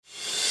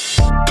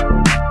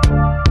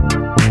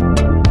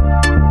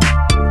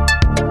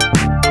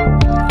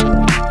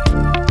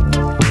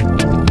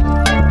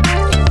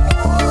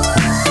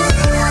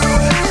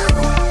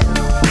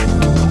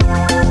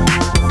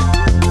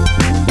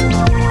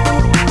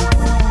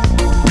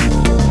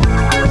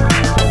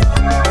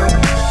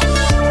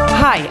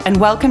and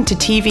welcome to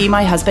TV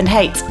My Husband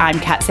Hates. I'm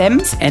Kat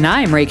Sims. And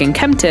I'm Reagan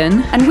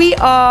Kempton. And we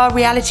are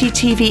reality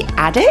TV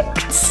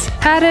addicts.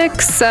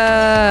 Addicts,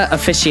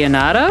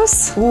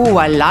 aficionados. Ooh,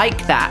 I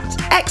like that.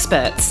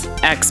 Experts.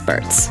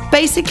 Experts.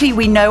 Basically,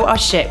 we know our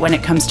shit when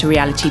it comes to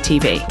reality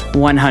TV.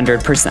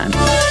 100%.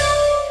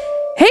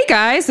 Hey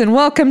guys, and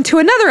welcome to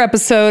another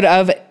episode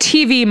of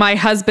TV My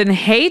Husband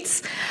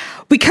Hates.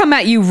 We come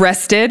at you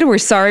rested. We're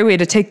sorry we had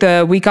to take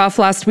the week off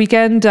last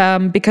weekend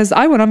because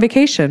I went on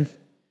vacation.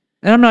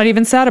 And I'm not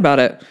even sad about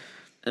it.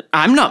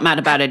 I'm not mad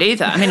about it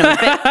either. I mean,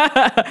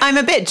 I'm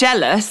a bit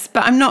jealous,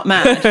 but I'm not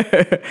mad.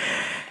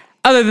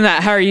 Other than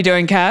that, how are you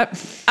doing, Kat?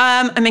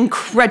 I'm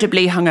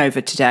incredibly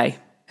hungover today.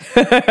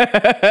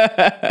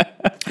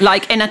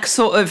 Like in a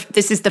sort of,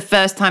 this is the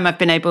first time I've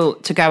been able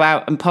to go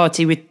out and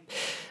party with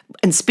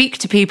and speak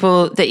to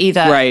people that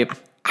either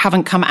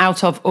haven't come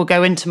out of or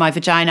go into my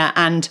vagina.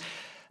 And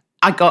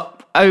I got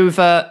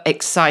over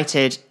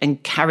excited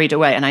and carried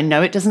away. And I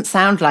know it doesn't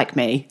sound like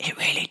me. It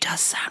really does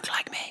sound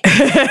like me.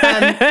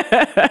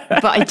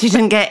 But I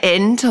didn't get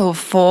in till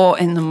 4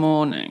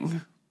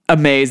 a.m.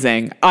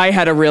 Amazing. I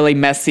had a really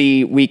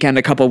messy weekend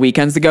a couple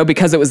weekends ago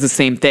because it was the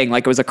same thing.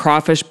 Like it was a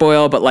crawfish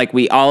boil, but like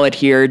we all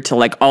adhered to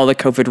like all the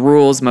COVID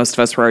rules. Most of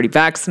us were already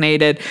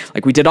vaccinated.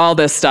 Like we did all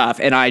this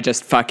stuff and I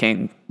just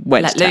fucking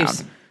went to town.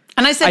 Loose.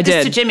 And I said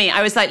this to Jimmy.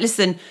 I was like,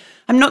 listen,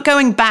 I'm not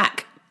going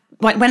back.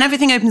 When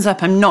everything opens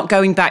up, I'm not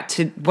going back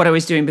to what I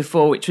was doing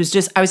before, which was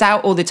just, I was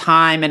out all the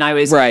time and I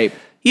was,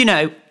 you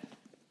know,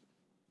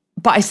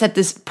 but I said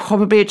there's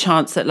probably a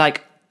chance that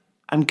like,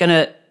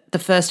 the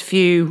first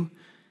few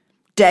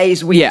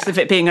days, weeks of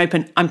it being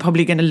open, I'm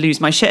probably going to lose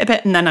my shit a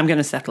bit and then I'm going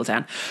to settle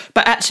down.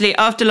 But actually,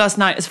 after last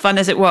night, as fun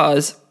as it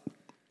was,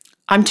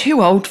 I'm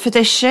too old for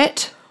this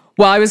shit.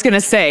 Well, I was going to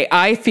say,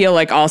 I feel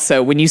like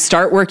also when you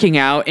start working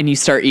out and you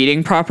start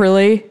eating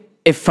properly,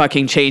 it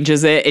fucking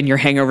changes it and your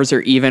hangovers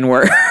are even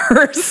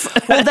worse.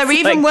 Well, they're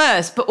even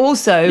worse, but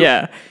also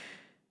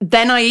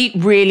then I eat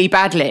really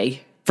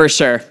badly. For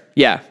sure.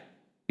 Yeah.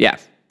 Yeah.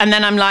 And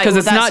then I'm like, because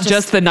it's not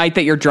just the night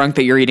that you're drunk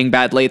that you're eating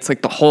badly. It's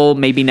like the whole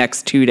maybe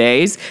next 2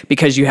 days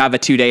because you have a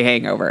 2-day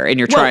hangover and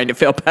you're trying to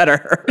feel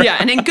better. Yeah.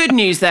 And in good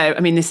news though,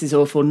 I mean, this is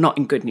awful, not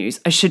in good news.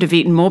 I should have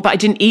eaten more, but I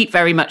didn't eat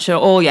very much at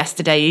all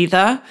yesterday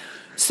either.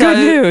 So, good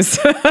news.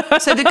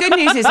 So the good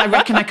news is I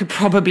reckon I could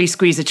probably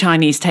squeeze a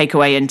Chinese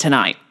takeaway in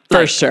tonight.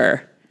 For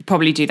sure.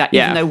 Probably do that,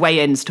 even though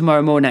weigh-in's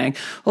tomorrow morning.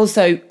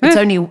 Also,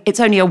 it's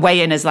only a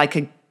weigh-in as like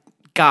a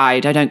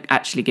guide. I don't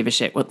actually give a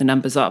shit what the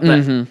numbers are,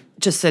 but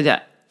just so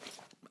that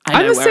I know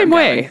I'm the same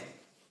way. Going.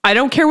 I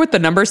don't care what the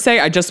numbers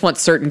say. I just want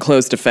certain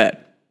clothes to fit.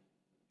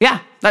 Yeah,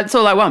 that's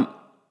all I want.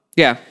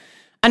 Yeah.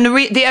 And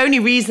the only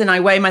reason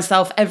I weigh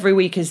myself every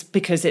week is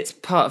because it's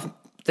part of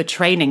the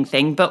training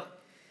thing, but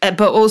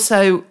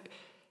also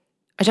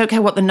I don't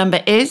care what the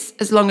number is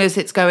as long as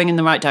it's going in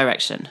the right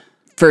direction.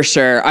 For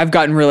sure. I've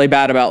gotten really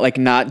bad about like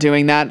not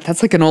doing that.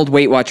 That's like an old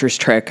Weight Watchers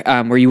trick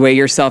where you weigh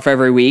yourself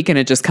every week and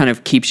it just kind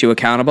of keeps you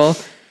accountable.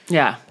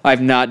 Yeah.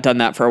 I've not done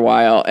that for a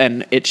while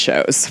and it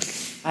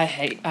shows. I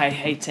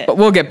hate it. But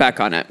we'll get back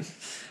on it.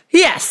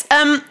 Yes.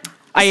 I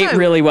ate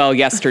really well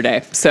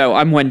yesterday, so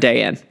I'm 1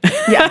 day in.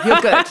 Yeah,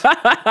 you're good.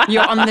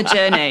 You're on the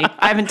journey.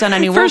 I haven't done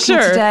any walking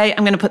today.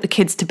 I'm going to put the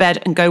kids to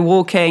bed and go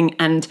walking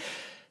and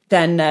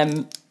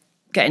then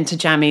get into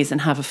jammies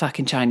and have a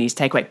fucking Chinese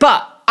takeaway.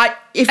 But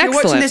if you're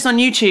watching this on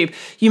YouTube,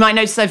 you might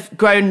notice I've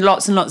grown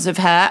lots and lots of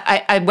hair.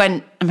 I'm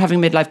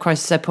having a midlife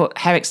crisis, so I put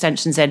hair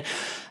extensions in.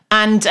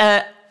 And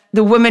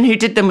the woman who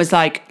did them was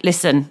like,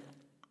 listen,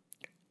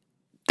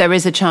 there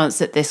is a chance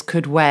that this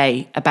could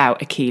weigh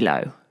about 1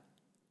 kilo.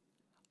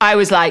 I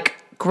was like,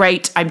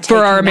 great, I'm taking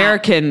For our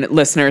American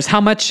listeners,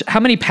 how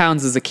many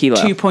pounds is a kilo?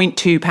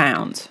 2.2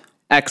 pounds.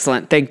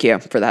 Excellent. Thank you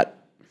for that.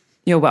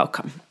 You're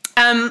welcome.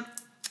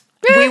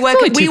 We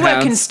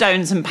work in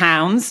stones and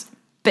pounds.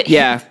 But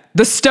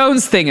the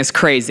stones thing is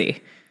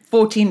crazy.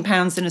 14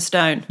 pounds in a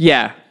stone.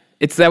 Yeah.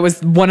 That was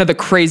one of the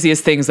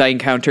craziest things I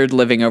encountered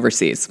living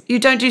overseas. You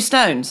don't do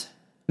stones?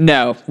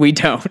 No, we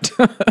don't.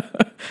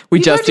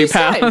 We just do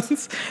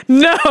pounds.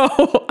 No,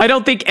 I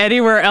don't think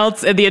anywhere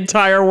else in the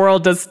entire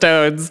world does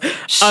stones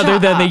other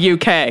than the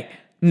UK.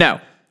 No.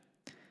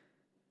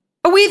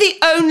 Are we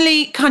the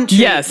only country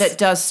that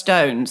does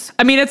stones?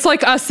 I mean, it's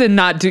like us in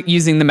not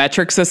using the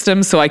metric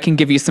system, so I can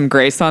give you some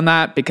grace on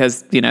that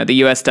because, you know, the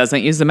US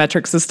doesn't use the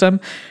metric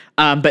system.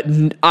 But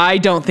I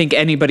don't think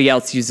anybody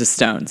else uses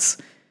stones.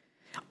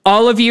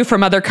 All of you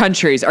from other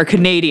countries, are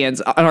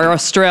Canadians, are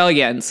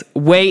Australians,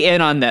 weigh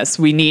in on this.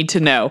 We need to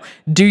know,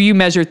 do you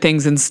measure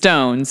things in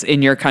stones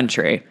in your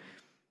country?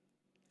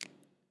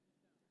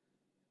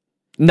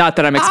 Not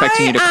that I'm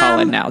expecting you to call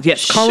in now.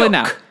 Yes, call in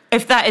now.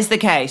 If that is the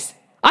case.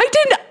 I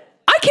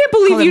can't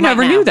believe you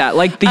never knew that.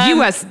 Like the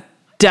US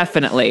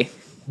definitely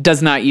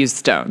does not use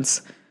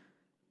stones.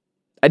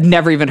 I'd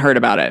never even heard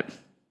about it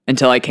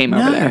until I came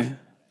over there.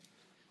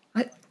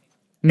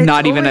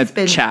 Not even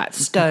a chat.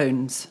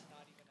 Stones.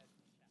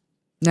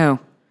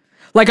 No.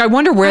 Like, I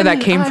wonder where that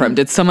came from.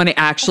 Did someone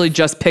actually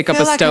just pick up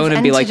a stone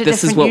and be like,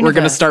 this is what we're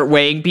going to start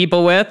weighing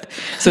people with?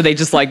 So they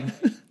just like,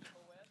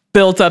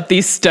 built up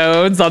these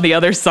stones on the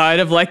other side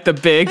of like the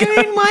big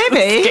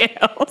maybe.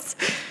 scales.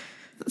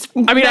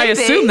 I mean, I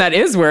assume that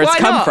is where it's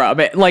come from.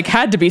 It like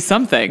had to be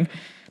something.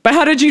 But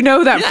how did you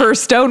know that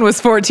first stone was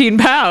 14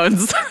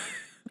 pounds?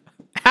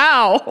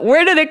 How?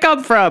 Where did it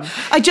come from?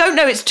 I don't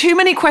know. It's too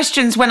many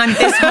questions when I'm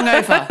this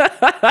hungover.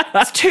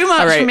 It's too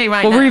much for me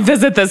right now. We'll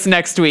revisit this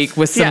next week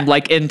with some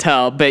like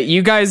intel. But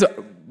you guys,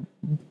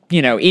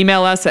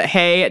 email us at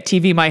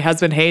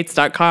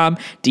hey@tvmyhusbandhates.com.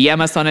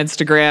 DM us on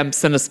Instagram.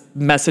 Send us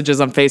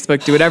messages on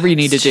Facebook. Do whatever you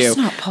need to do.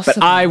 Not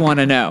possible. But I want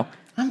to know.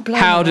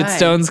 How did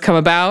stones come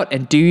about?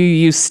 And do you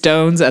use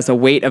stones as a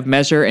weight of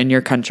measure in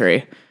your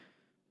country?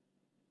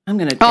 I'm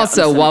going to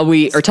also, while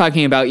we are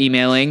talking about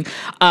emailing,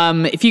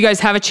 if you guys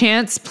have a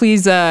chance,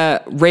 please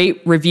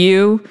rate,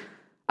 review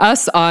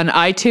us on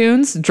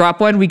iTunes.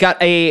 Drop one. We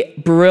got a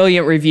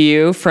brilliant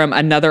review from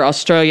another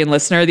Australian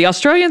listener. The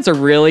Australians are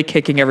really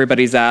kicking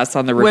everybody's ass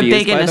on the reviews. We're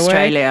big in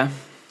Australia.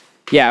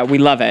 Yeah, we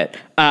love it.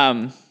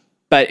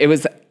 But it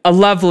was a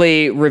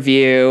lovely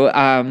review.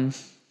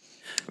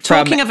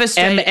 Talking from of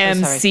Australia,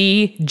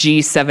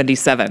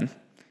 MMCG77.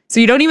 So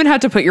you don't even have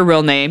to put your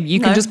real name. You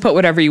can just put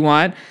whatever you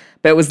want.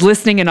 But it was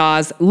listening in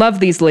Oz.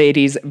 Love these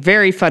ladies.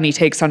 Very funny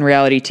takes on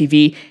reality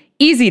TV.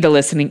 Easy to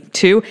listen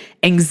to.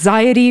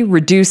 Anxiety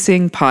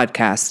reducing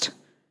podcast.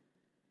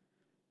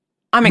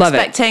 I'm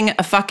expecting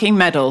a fucking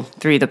medal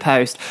through the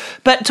post.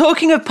 But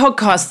talking of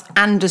podcasts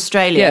and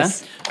Australia,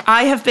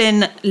 I have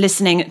been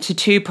listening to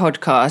 2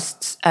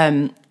 podcasts.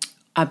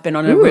 I've been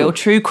on a real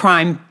true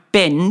crime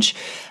binge.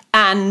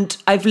 And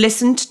I've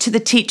listened to The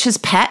Teacher's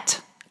Pet.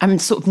 I'm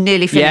sort of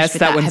nearly finished with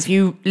that. Have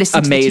you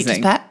listened to The Teacher's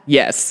Pet?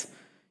 Yes.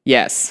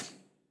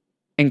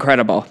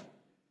 Incredible.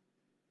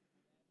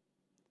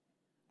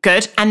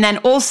 Good. And then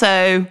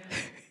also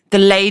The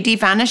Lady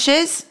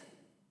Vanishes.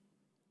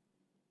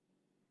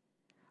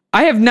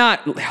 I have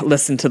not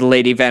listened to The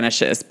Lady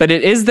Vanishes, but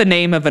it is the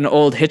name of an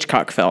old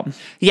Hitchcock film.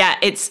 Yeah,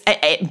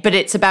 but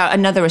it's about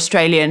another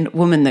Australian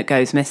woman that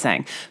goes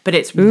missing. But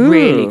it's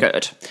really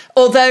good.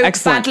 Although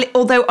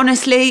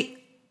honestly,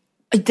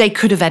 they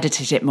could have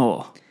edited it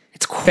more.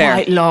 It's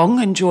quite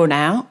long and drawn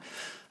out.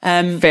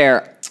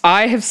 Fair.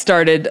 I have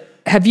started.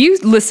 Have you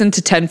listened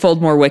to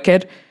Tenfold More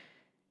Wicked?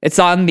 It's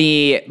on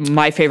the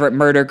My Favorite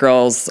Murder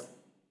Girls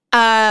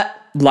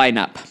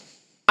lineup.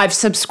 I've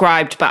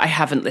subscribed, but I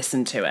haven't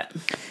listened to it.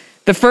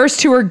 The first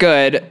 2 are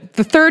good.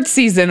 The 3rd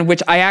season,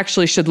 which I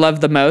actually should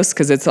love the most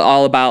because it's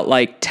all about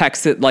like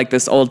Texas, like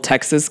this old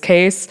Texas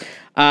case.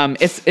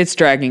 It's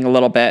dragging a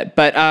little bit,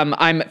 but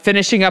I'm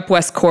finishing up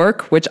West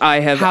Cork, which I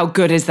have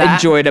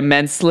enjoyed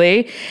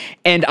immensely,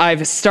 and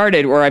I've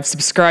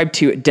subscribed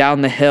to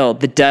Down the Hill,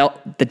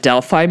 the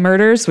Delphi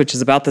murders, which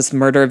is about this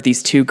murder of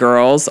these 2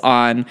 girls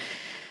on.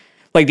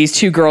 Like, these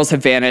 2 girls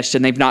have vanished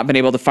and they've not been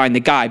able to find the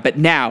guy. But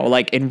now,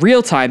 like, in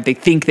real time, they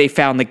think they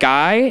found the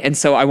guy. And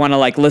so I want to,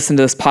 like, listen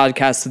to this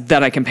podcast so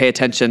that I can pay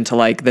attention to,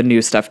 like, the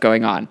new stuff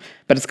going on.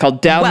 But it's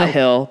called Down the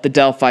Hill, the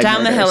Delphi Down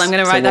murders. the Hill, I'm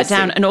going to write that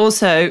down. And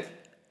also,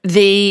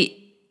 the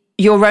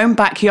Your Own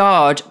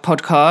Backyard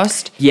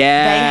podcast.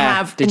 Yeah. They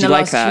have, in the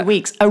last 2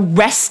 weeks,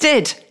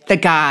 arrested the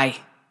guy.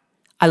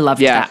 I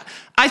loved that.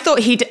 I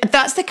thought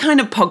that's the kind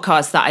of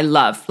podcast that I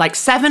love. Like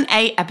 7,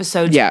 8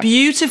 episodes,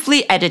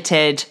 beautifully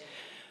edited.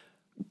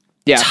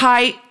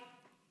 Tight.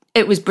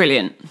 It was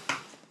brilliant.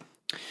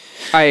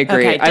 I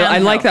agree. Okay, I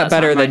like that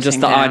better than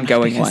just the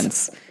ongoing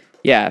ones.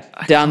 Yeah,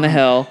 Down the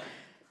Hill.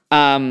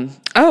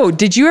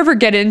 Did you ever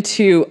get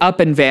into Up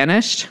and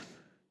Vanished?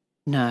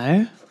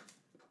 No.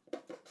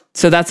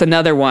 So that's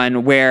another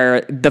one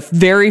where the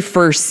very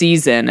first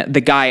season,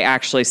 the guy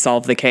actually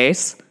solved the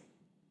case.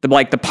 The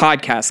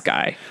podcast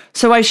guy.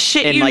 So I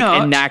shit you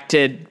not.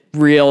 Enacted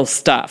real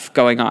stuff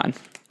going on.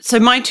 So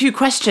my 2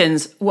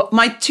 questions,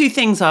 my 2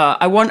 things are,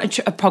 I want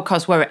a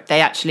podcast where they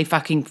actually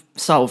fucking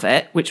solve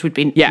it, which would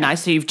be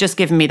nice. So you've just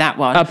given me that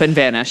one. Up and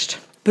Vanished.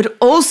 But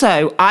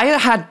also, I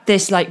had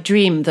this like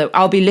dream that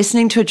I'll be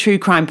listening to a true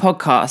crime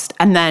podcast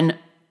and then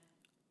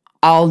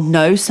I'll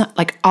know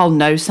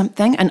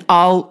something and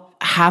I'll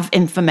have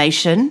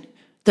information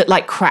that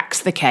like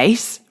cracks the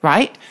case,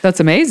 right? That's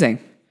amazing.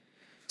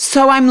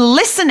 So I'm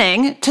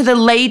listening to The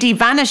Lady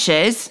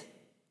Vanishes.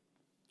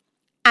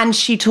 And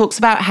she talks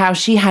about how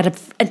she had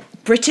a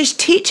British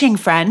teaching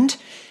friend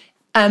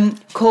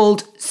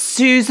called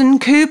Susan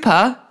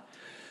Cooper,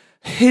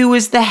 who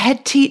was the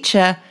head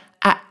teacher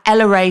at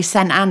Elleray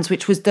St Anne's,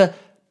 which was the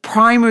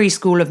primary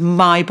school of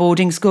my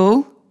boarding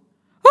school.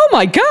 Oh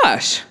my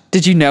gosh.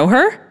 Did you know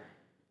her?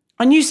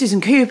 I knew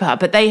Susan Cooper,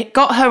 but they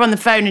got her on the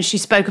phone and she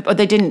spoke up, or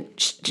they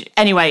didn't.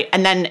 Anyway,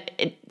 and then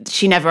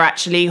she never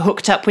actually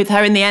hooked up with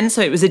her in the end,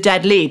 so it was a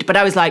dead lead. But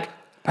I was like,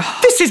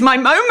 this is my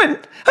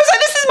moment. I was like,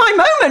 this is my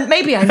moment.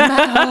 Maybe I met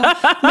her.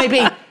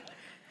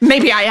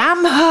 Maybe I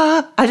am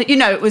her.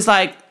 It was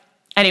like,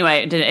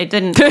 anyway, it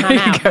didn't pan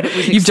out. But it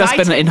was You've just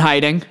been in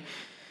hiding.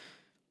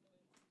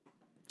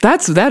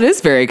 That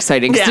is very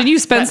exciting. Did you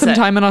spend some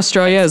time in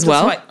Australia as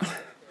well?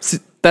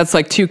 That's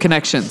like 2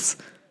 connections.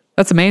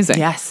 That's amazing.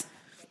 Yes.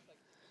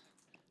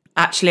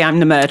 Actually, I'm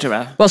the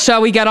murderer. Well,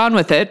 shall we get on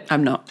with it?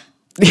 I'm not.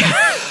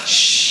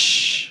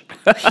 Shh.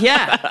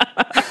 Yeah.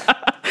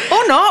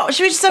 Or not.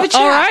 Should we just have a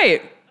chat? All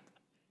right.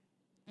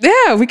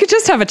 Yeah, we could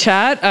just have a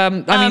chat. I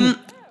mean,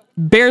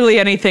 barely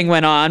anything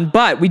went on,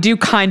 but we do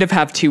kind of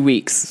have 2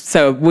 weeks.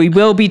 So we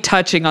will be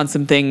touching on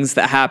some things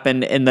that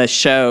happened in the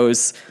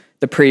shows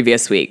the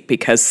previous week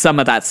because some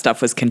of that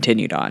stuff was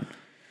continued on.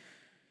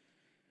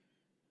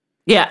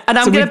 Yeah, and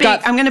I'm going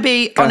to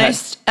be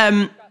honest.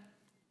 I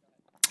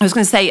was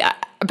going to say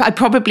I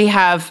probably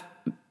have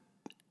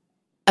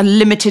a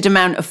limited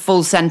amount of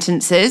full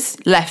sentences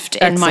left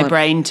in my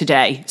brain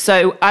today.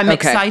 So I'm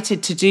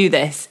excited to do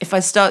this. If I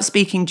start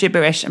speaking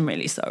gibberish, I'm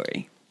really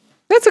sorry.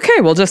 That's okay.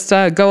 We'll just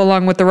go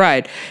along with the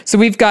ride. So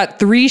we've got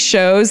 3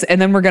 shows,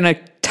 and then we're going to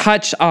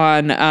touch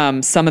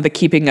on some of the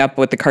Keeping Up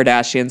with the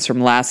Kardashians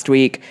from last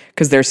week,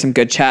 because there's some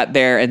good chat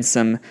there and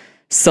some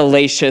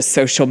salacious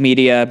social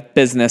media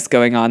business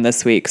going on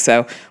this week.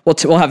 So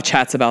we'll have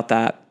chats about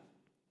that.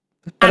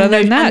 But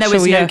and there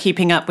was no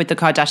Keeping Up with the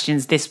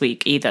Kardashians this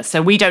week either.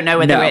 So we don't know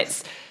whether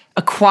it's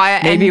a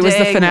quiet Maybe ending. It was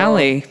the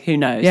finale. Who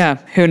knows? Yeah,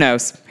 who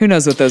knows? Who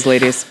knows with those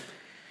ladies?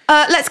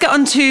 Let's get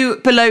on to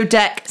Below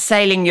Deck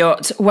Sailing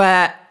Yacht,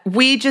 where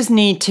we just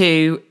need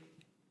to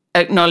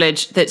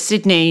acknowledge that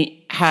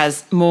Sydney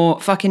has more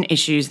fucking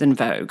issues than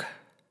Vogue.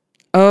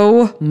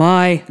 Oh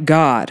my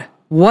God.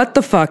 What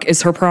the fuck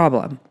is her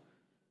problem?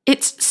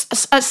 It's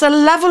a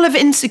level of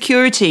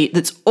insecurity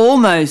that's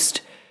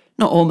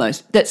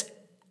that's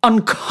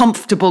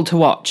uncomfortable to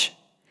watch.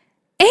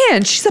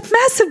 And she's a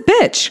massive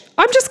bitch.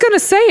 I'm just going to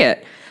say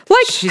it.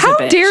 Like, how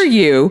dare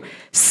you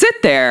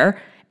sit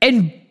there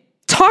and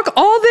talk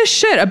all this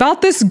shit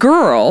about this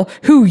girl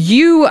who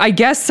you, I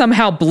guess,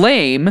 somehow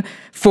blame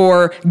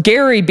for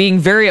Gary being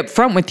very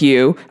upfront with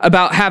you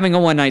about having a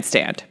one-night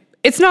stand.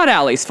 It's not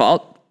Allie's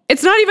fault.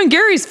 It's not even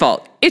Gary's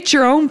fault. It's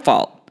your own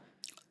fault.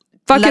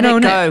 Fucking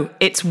own it. Let it go.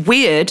 It's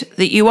weird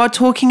that you are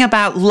talking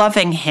about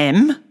loving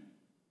him.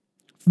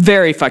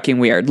 Very fucking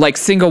weird. Like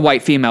single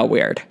white female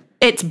weird.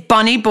 It's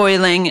bunny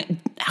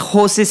boiling,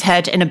 horse's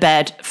head in a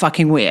bed,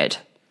 fucking weird.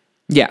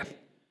 Yeah,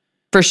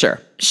 for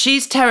sure.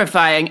 She's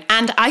terrifying,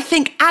 and I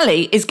think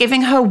Allie is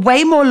giving her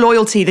way more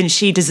loyalty than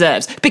she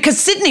deserves. Because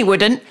Sydney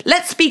wouldn't.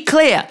 Let's be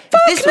clear.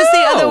 If this was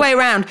the other way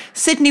around,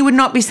 Sydney would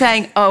not be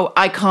saying, oh,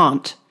 I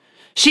can't.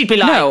 She'd be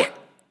like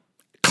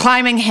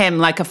climbing him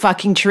like a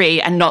fucking tree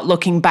and not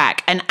looking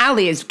back. And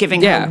Allie is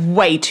giving her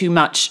way too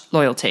much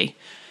loyalty.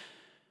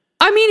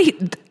 I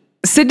mean,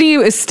 Sydney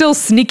is still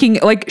sneaking,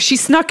 like she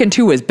snuck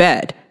into his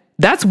bed.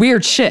 That's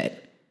weird shit.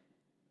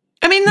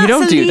 I mean, that's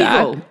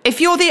illegal. Do that.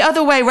 If you're the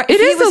other way, if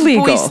he was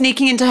illegal. Boy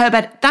sneaking into her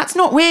bed, that's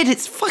not weird.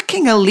 It's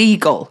fucking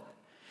illegal.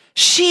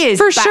 She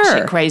is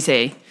batshit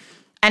crazy.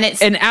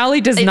 And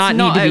Allie does not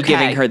need to be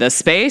giving her this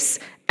space.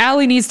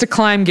 Allie needs to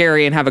climb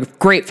Gary and have a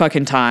great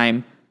fucking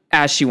time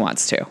as she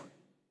wants to.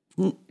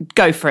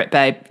 Go for it,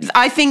 babe.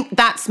 I think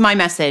that's my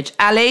message.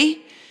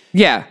 Allie?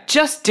 Yeah.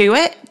 Just do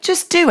it.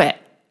 Just do it.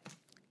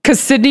 Because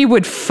Sydney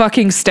would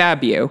fucking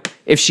stab you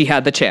if she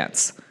had the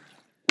chance.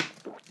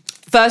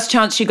 First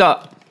chance she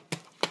got.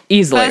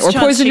 Easily. Or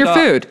poison your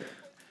food.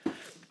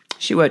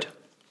 She would.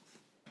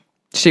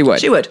 She would.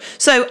 She would.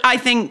 So I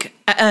think,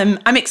 I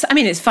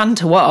mean, it's fun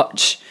to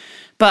watch,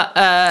 but...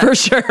 For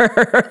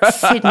sure.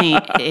 Sydney,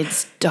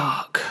 it's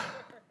dark.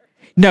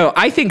 No,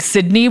 I think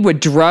Sydney would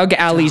drug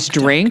Allie's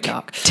drink,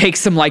 take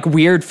some like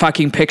weird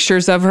fucking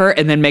pictures of her,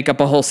 and then make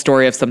up a whole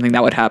story of something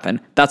that would happen.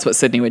 That's what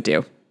Sydney would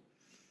do.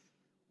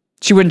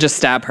 She wouldn't just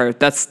stab her.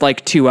 That's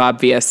like too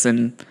obvious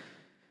and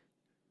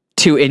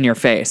too in your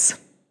face.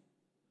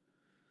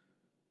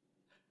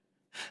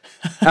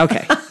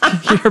 Okay.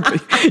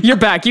 You're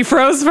back. You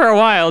froze for a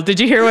while.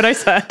 Did you hear what I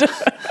said?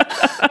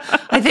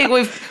 I think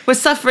we're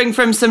suffering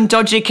from some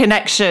dodgy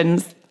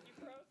connections.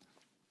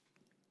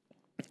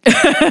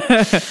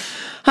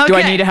 Okay. Do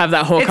I need to have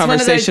that whole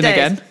conversation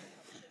again?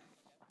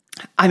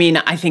 I mean,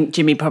 I think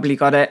Jimmy probably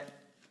got it.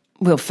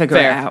 We'll figure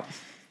it out.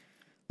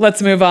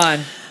 Let's move on.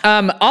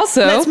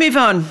 Also, let's move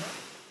on.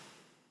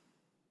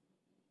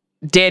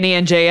 Danny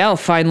and JL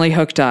finally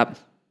hooked up.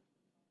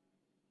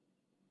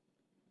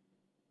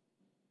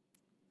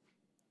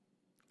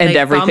 And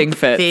everything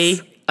fits.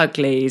 The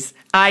uglies.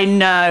 I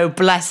know.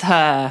 Bless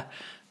her.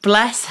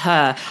 Bless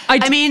her.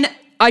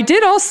 I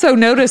did also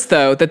notice,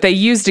 though, that they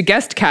used a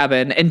guest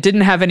cabin and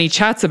didn't have any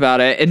chats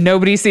about it, and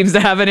nobody seems to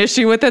have an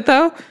issue with it,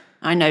 though.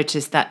 I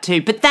noticed that,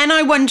 too. But then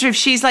I wonder if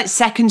she's like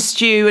second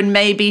stew and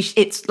maybe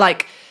it's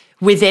like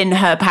within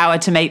her power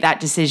to make that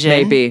decision.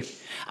 Maybe.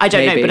 I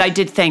don't know, but I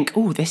did think,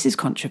 oh, this is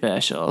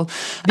controversial.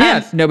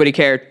 Yeah, nobody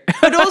cared.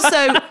 but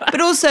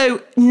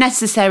also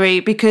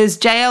necessary because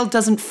JL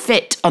doesn't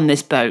fit on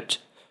this boat.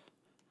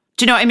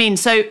 Do you know what I mean?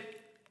 So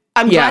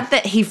I'm glad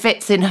that he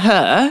fits in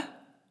her.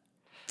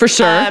 For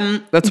sure.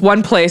 That's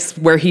one place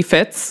where he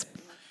fits.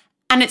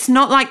 And it's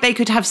not like they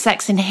could have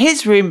sex in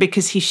his room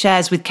because he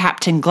shares with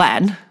Captain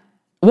Glenn.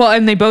 Well,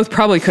 and they both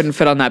probably couldn't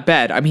fit on that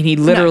bed. I mean, he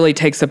literally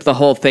takes up the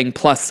whole thing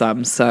plus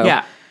some, so.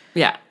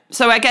 Yeah.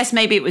 So I guess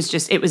maybe it was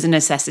a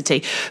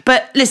necessity.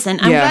 But listen,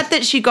 I'm glad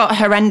that she got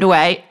her end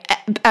away.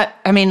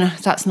 I mean,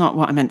 that's not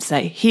what I meant to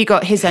say. He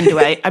got his end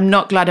away. I'm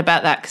not glad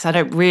about that because I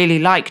don't really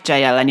like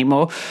JL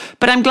anymore.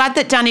 But I'm glad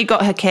that Dani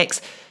got her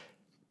kicks.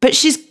 But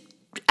she's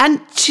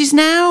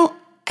now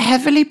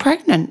heavily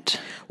pregnant.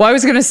 Well, I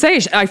was going to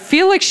say, I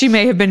feel like she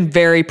may have been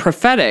very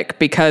prophetic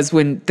because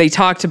when they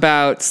talked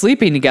about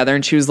sleeping together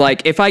and she was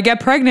like, if I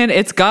get pregnant,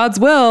 it's God's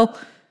will.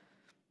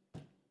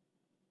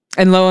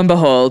 And lo and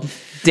behold,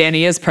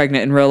 Dani is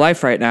pregnant in real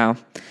life right now.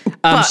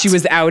 She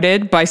was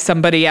outed by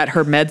somebody at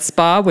her med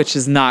spa, which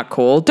is not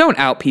cool. Don't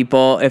out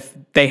people if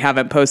they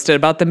haven't posted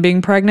about them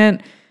being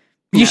pregnant.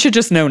 You should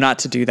just know not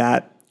to do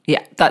that.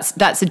 Yeah,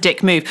 that's a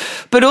dick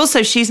move. But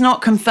also, she's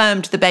not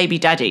confirmed the baby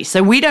daddy.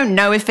 So we don't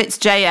know if it's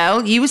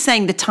JL. You were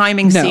saying the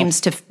timing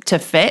seems to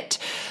fit.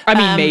 I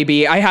mean,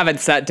 maybe. I haven't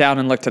sat down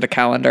and looked at a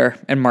calendar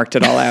and marked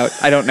it all out.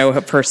 I don't know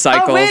if her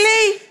cycles. Oh,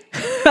 really?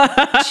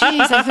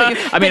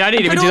 Jeez, I mean, I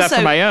didn't even do that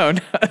for my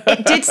own.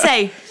 It did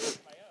say...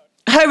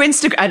 Her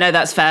Instagram, I know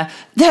that's fair.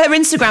 Her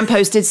Instagram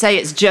post did say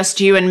it's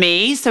just you and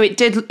me. So it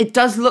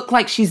does look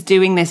like she's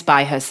doing this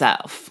by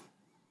herself.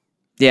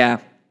 Yeah.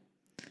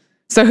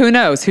 So who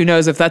knows? Who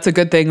knows if that's a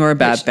good thing or a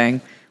bad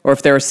thing, or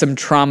if there was some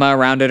trauma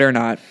around it or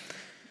not.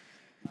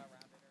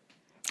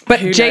 But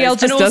JL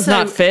just does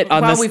not fit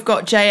on this. Well, we've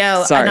got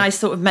JL, and I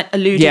sort of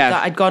alluded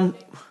that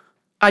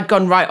I'd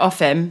gone right off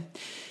him.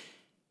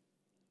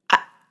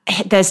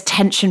 There's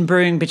tension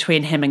brewing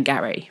between him and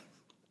Gary.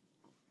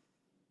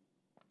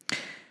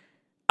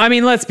 I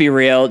mean, let's be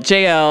real.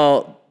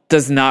 JL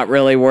does not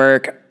really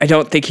work. I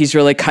don't think he's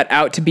really cut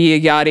out to be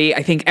a yachty.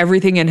 I think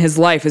everything in his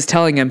life is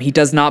telling him he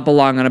does not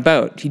belong on a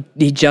boat.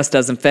 He just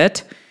doesn't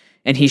fit,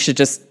 and he should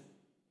just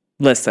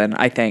listen,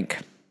 I think.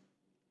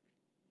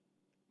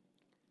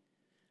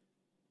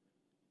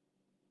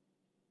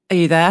 Are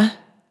you there?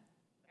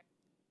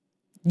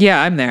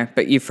 Yeah, I'm there,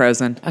 but you've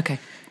frozen. Okay.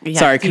 Yeah,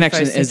 sorry,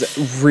 connection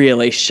is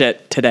really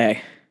shit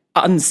today.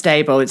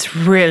 Unstable. It's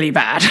really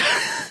bad.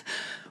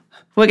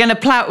 We're gonna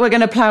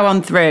plow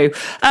on through.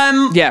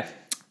 Yeah.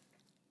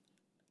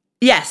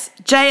 Yes,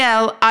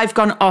 JL, I've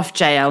gone off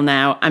JL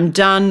now. I'm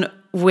done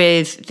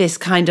with this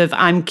kind of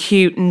I'm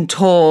cute and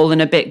tall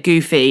and a bit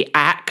goofy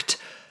act.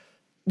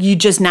 You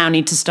just now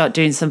need to start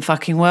doing some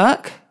fucking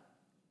work.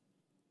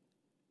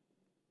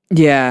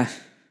 Yeah,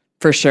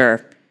 for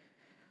sure.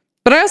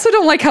 But I also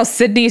don't like how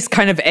Sydney's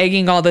kind of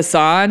egging all this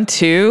on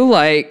too.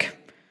 Like,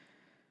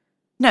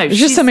 no, there's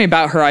just something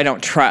about her I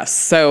don't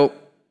trust. So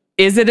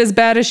is it as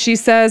bad as she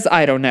says?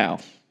 I don't know.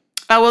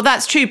 Oh, well,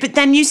 that's true. But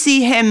then you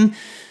see him,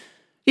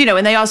 you know,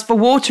 when they ask for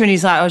water and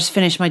he's like, I'll just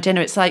finish my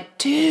dinner. It's like,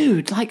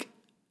 dude, like,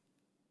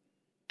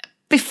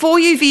 before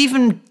you've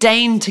even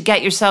deigned to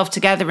get yourself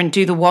together and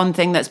do the one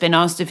thing that's been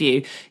asked of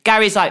you,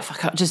 Gary's like,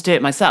 fuck, I'll just do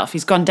it myself.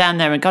 He's gone down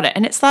there and got it.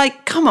 And it's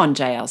like, come on,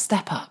 JL,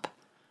 step up.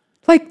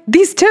 Like,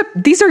 these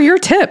are your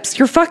tips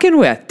you're fucking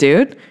with,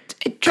 dude.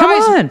 Come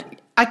on.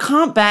 I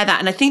can't bear that.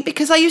 And I think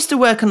because I used to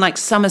work in like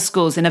summer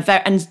schools in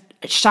and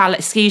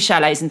ski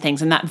chalets and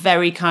things, and that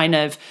very kind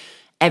of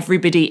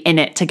everybody in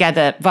it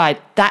together vibe,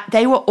 that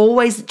JL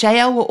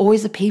were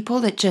always the people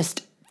that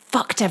just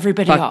fucked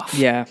everybody off.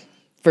 Yeah,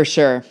 for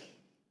sure.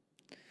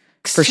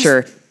 For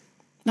sure.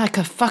 Like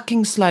a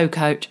fucking slow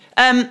coach.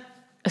 A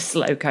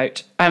slow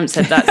coach. I haven't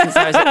said that since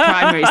I was at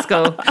primary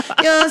school.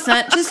 You're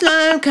such a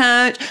slow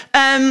coach.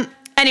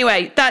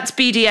 Anyway, that's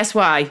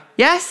BDSY.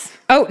 Yes?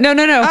 Oh, no.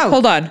 Oh,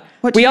 hold on.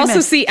 We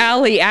also see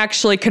Allie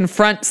actually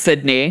confront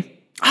Sydney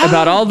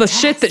about all the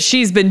shit that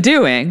she's been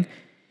doing.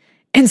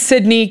 And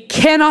Sydney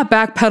cannot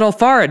backpedal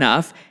far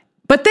enough.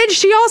 But then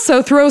she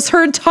also throws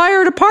her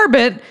entire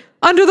department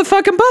under the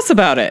fucking bus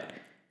about it.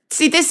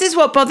 See, this is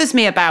what bothers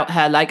me about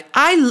her. Like,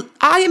 I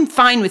am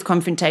fine with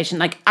confrontation.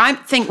 Like, I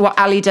think what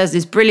Ali does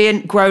is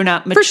brilliant, grown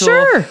up, mature. For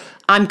sure.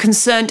 I'm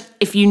concerned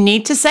if you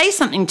need to say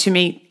something to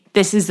me,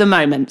 this is the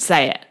moment,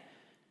 say it.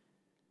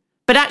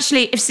 But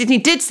actually, if Sydney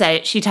did say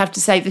it, she'd have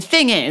to say, the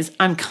thing is,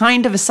 I'm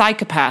kind of a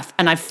psychopath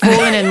and I've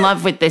fallen in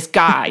love with this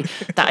guy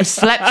that I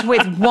slept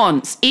with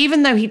once,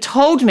 even though he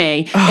told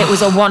me it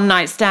was a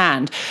one-night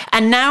stand.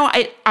 And now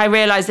I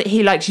realize that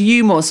he likes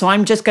you more, so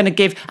I'm going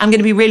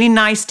to be really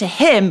nice to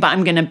him, but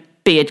I'm going to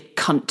be a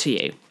cunt to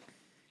you.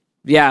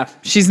 Yeah,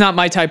 she's not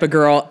my type of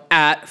girl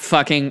at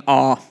fucking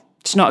all.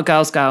 She's not a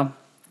girl's girl.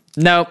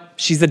 Nope,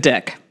 she's a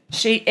dick.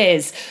 She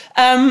is.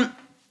 And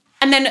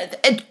then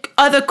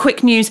other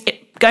quick news.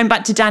 Going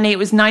back to Dani, it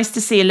was nice to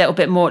see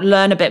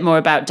learn a bit more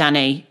about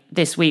Dani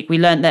this week. We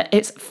learned that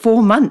it's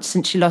 4 months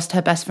since she lost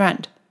her best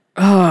friend.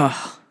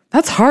 Oh,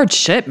 that's hard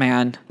shit,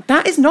 man.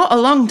 That is not a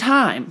long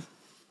time.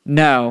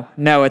 No,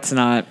 it's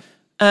not.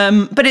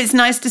 But it's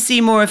nice to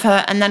see more of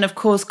her. And then, of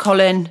course,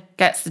 Colin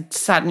gets the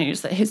sad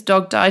news that his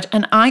dog died,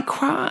 and I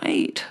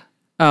cried.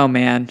 Oh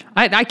man,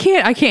 I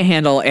can't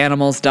handle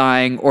animals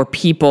dying or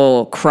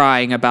people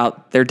crying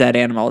about their dead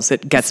animals.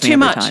 It gets me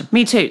every time.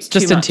 Me too. It's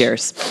just too in much.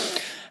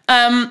 tears.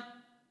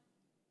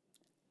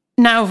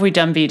 Now have we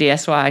done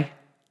BDSY?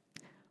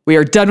 We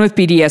are done with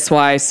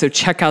BDSY, so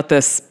check out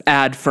this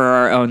ad for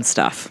our own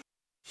stuff.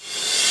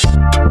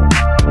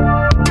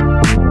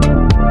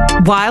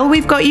 While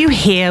we've got you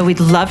here,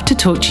 we'd love to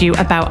talk to you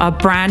about our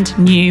brand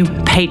new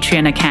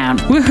Patreon account.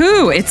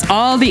 Woohoo! It's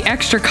all the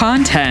extra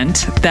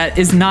content that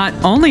is not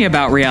only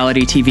about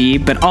reality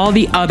TV, but all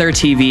the other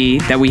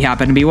TV that we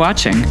happen to be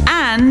watching.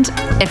 And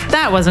if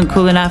that wasn't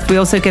cool enough, we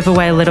also give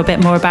away a little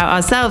bit more about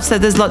ourselves. So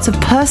there's lots of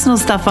personal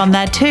stuff on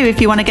there too if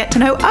you want to get to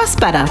know us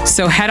better.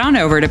 So head on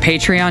over to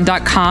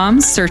patreon.com,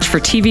 search for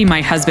TV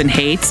My Husband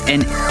Hates,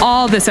 and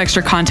all this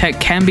extra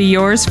content can be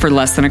yours for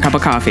less than a cup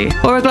of coffee.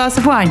 Or a glass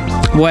of wine.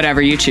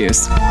 Whatever you choose.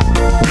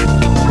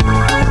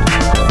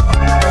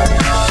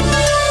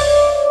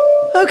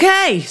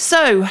 Okay,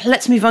 so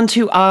let's move on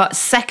to our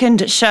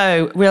second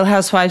show, Real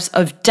Housewives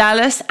of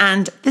Dallas,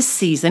 and the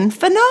season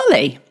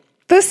finale.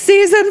 The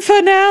season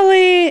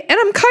finale! And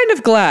I'm kind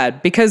of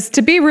glad, because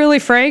to be really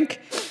frank,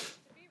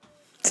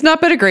 it's not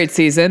been a great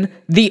season.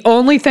 The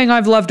only thing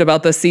I've loved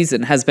about this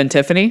season has been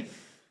Tiffany.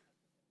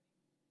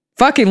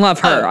 Fucking love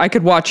her. I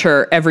could watch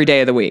her every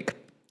day of the week.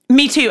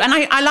 Me too. And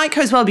I like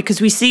her as well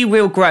because we see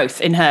real growth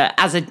in her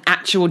as an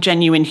actual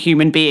genuine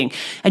human being.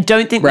 I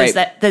don't think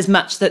there's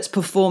much that's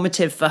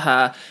performative for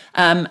her.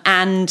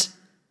 And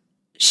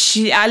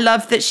I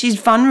love that she's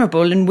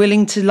vulnerable and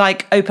willing to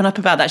like open up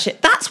about that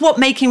shit. That's what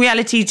making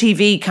reality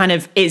TV kind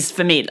of is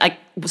for me.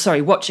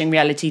 Watching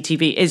reality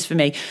TV is for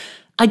me.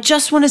 I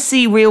just want to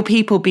see real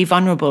people be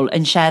vulnerable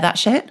and share that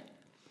shit.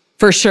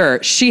 For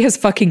sure. She has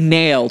fucking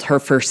nailed her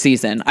first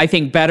season. I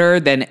think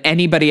better than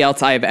anybody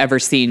else I have ever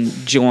seen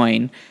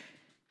join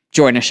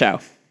a show.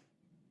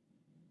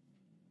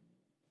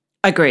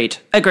 Agreed.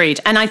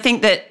 And I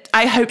think that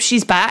I hope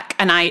she's back,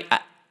 and I'd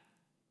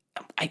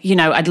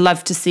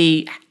love to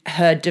see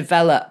her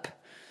develop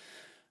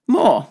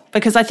more,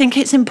 because I think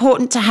it's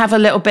important to have a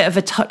little bit of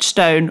a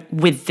touchstone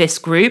with this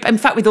group. In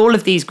fact, with all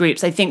of these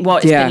groups, I think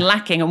what has been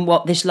lacking and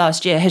what this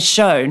last year has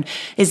shown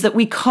is that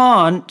we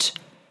can't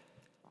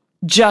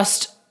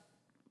just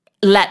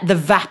let the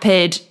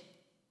vapid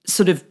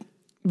sort of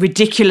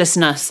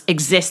ridiculousness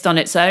exist on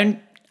its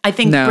own. I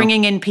think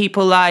bringing in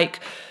people like,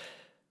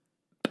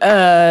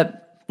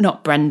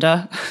 not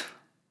Brenda.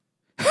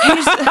 I'm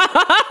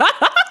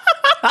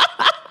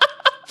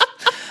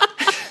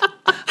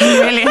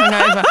really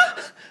hungover.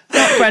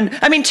 Not Brenda.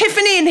 I mean,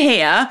 Tiffany in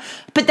here,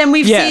 but then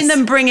we've seen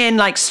them bring in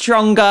like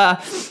stronger,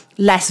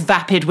 less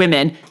vapid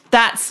women.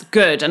 That's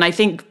good. And I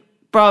think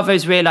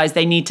Bravo's realised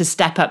they need to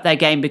step up their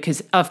game,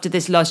 because after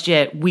this last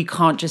year, we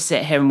can't just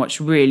sit here and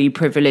watch really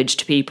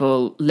privileged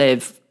people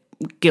live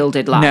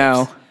gilded lives.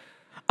 No.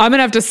 I'm going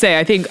to have to say,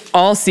 I think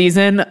all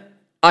season,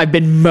 I've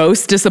been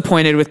most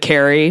disappointed with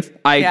Carrie.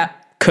 I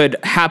could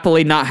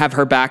happily not have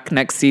her back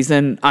next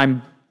season.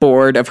 I'm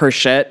bored of her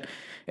shit.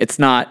 It's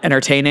not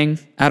entertaining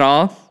at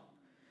all.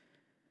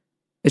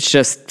 It's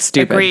just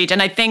stupid. Agreed.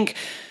 And I think,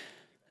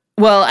 a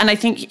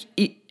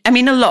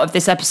lot of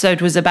this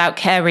episode was about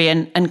Carrie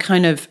and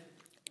kind of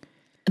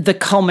the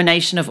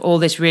culmination of all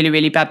this really,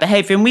 really bad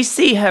behavior. And we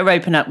see her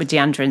open up with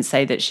Deandra and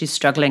say that she's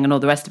struggling and all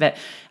the rest of it.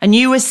 And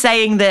you were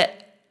saying that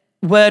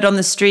word on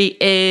the street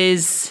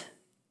is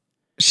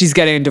she's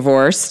getting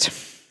divorced.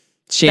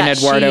 She and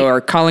Eduardo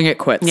are calling it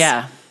quits.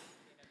 Yeah.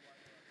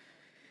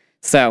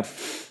 So,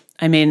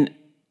 I mean,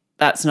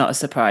 that's not a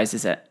surprise,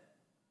 is it?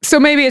 So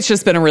maybe it's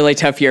just been a really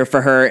tough year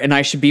for her and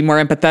I should be more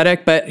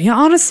empathetic. But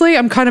honestly,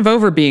 I'm kind of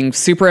over being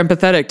super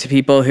empathetic to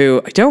people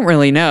who I don't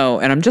really know,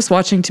 and I'm just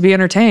watching to be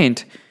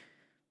entertained.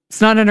 It's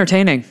not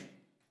entertaining.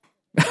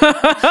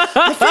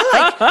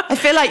 I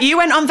feel like you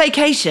went on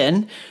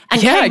vacation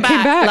and came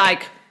back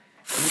like,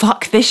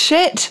 fuck this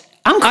shit.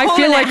 I'm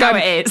calling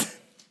it is.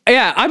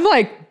 Yeah,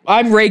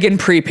 I'm Reagan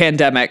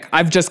pre-pandemic.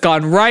 I've just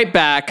gone right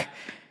back.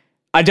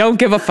 I don't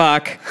give a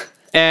fuck.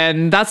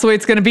 And that's the way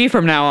it's going to be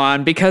from now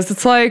on, because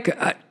it's like,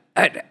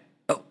 I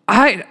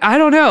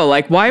don't know.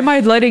 Like, why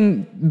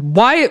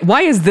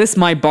is this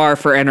my bar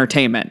for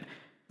entertainment?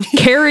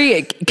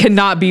 Carrie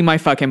cannot be my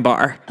fucking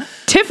bar.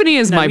 Tiffany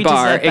is my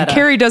bar, and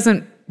Carrie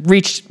doesn't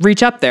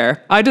reach up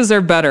there. I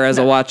deserve better as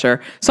a watcher,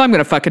 so I'm going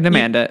to fucking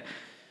demand it.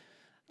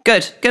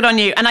 Good on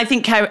you. And I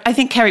think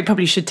Carrie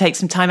probably should take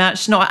some time out.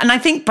 She's not, and I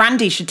think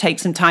Brandy should take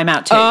some time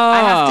out too. I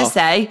have to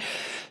say,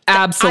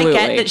 absolutely.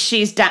 I get that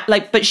she's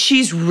but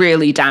she's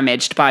really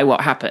damaged by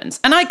what happens,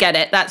 and I get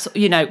it. That's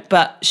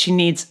but she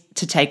needs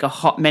to take a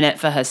hot minute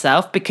for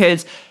herself,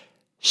 because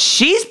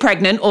she's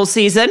pregnant all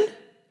season,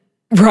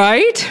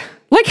 right?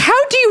 Like,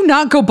 how do you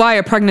not go buy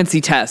a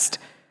pregnancy test?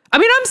 I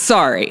mean, I'm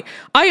sorry.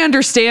 I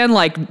understand,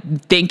 like,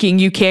 thinking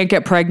you can't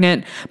get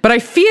pregnant, but I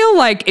feel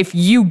like if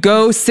you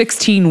go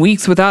 16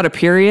 weeks without a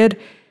period,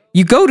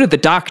 you go to the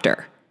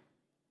doctor.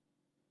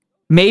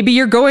 Maybe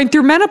you're going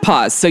through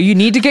menopause, so you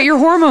need to get your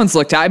hormones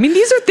looked at. I mean,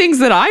 these are things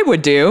that I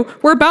would do.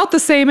 We're about the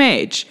same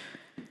age.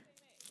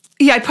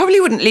 Yeah, I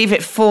probably wouldn't leave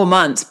it 4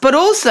 months, but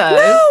also...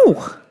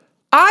 No!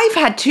 I've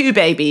had 2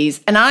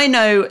 babies, and I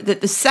know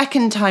that the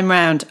second time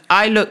round,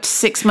 I looked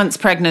 6 months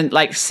pregnant,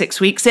 like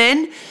 6 weeks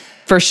in.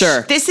 For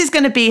sure. This is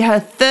going to be her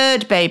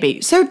 3rd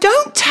baby. So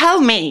don't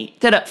tell me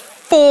that at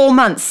 4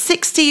 months,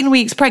 16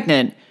 weeks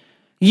pregnant,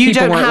 you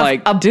don't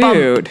have a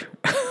bump.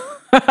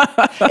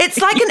 It's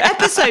like an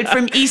episode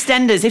from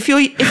EastEnders. If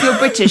you're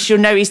British, you'll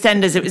know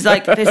EastEnders. It was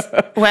like this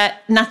where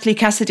Natalie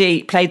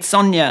Cassidy played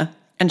Sonia,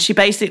 and she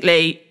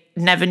basically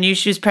never knew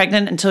she was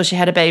pregnant until she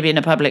had a baby in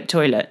a public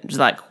toilet. It was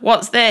like,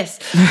 what's this?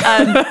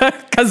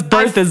 Because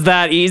birth is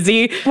that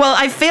easy. Well,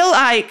 I feel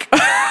like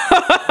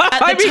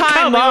at the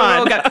time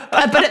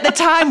but at the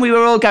time we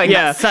were all going,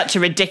 that's such a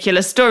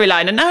ridiculous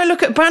storyline. And now I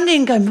look at Brandy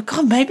and go,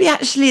 God, maybe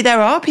actually there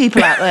are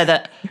people out there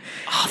that,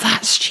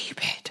 that's stupid.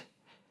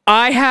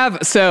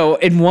 So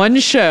in one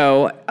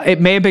show, it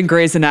may have been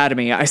Grey's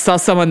Anatomy, I saw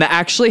someone that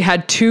actually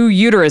had 2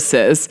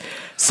 uteruses.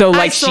 So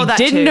like she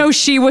didn't know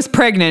she was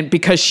pregnant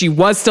because she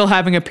was still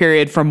having a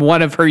period from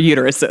one of her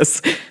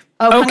uteruses.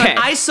 Oh, okay.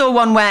 I saw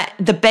one where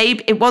the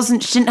babe, she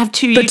didn't have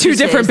 2 uteruses. The 2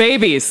 different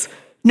babies.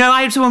 No,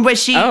 I saw one where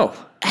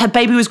her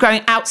baby was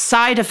growing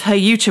outside of her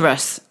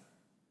uterus.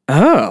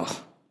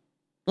 Oh.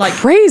 Like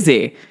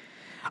crazy.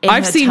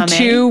 I've seen tummy.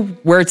 2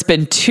 where it's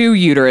been 2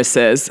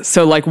 uteruses.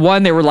 So like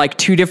one, they were like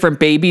 2 different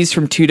babies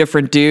from 2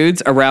 different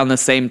dudes around the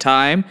same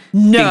time.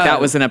 No. I think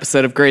that was an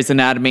episode of Grey's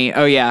Anatomy.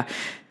 Oh yeah.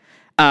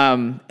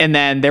 And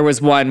then there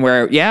was one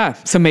where,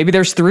 so maybe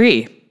there's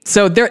 3.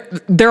 So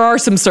there are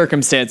some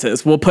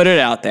circumstances. We'll put it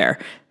out there.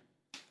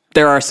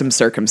 There are some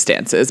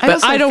circumstances,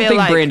 but I don't think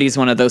like Brandy's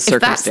one of those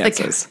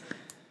circumstances.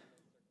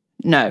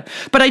 No,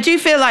 but I do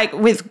feel like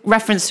with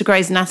reference to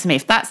Grey's Anatomy,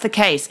 if that's the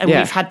case, and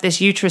we've had this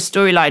uterus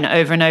storyline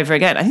over and over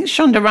again, I think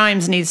Shonda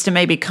Rhimes needs to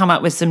maybe come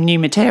up with some new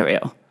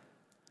material.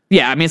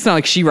 Yeah, I mean, it's not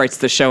like she writes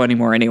the show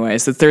anymore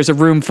anyways. There's a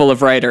room full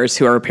of writers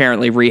who are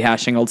apparently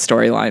rehashing old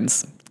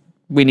storylines.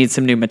 We need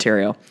some new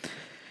material.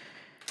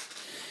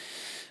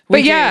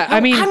 But I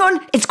mean... Hang on,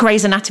 it's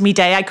Grey's Anatomy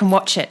Day. I can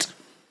watch it.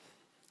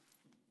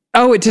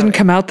 Oh, it didn't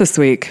come out this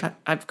week.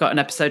 I've got an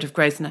episode of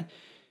Grey's Anatomy.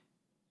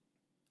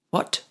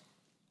 What?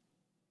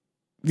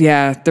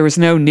 Yeah, there was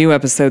no new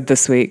episode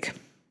this week.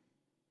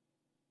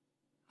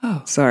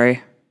 Oh.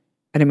 Sorry.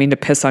 I didn't mean to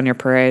piss on your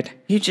parade.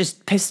 You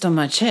just pissed on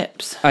my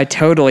chips. I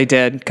totally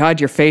did. God,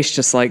 your face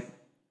just like...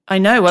 I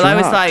know. Well, dropped.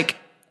 I was like,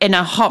 in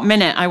a hot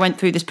minute, I went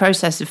through this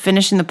process of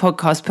finishing the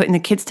podcast, putting the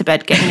kids to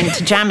bed, getting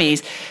into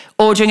jammies,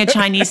 ordering a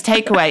Chinese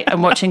takeaway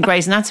and watching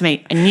Grey's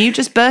Anatomy. And you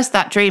just burst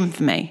that dream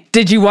for me.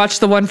 Did you watch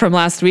the one from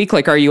last week?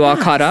 Like, are you all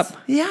caught up?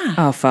 Yeah.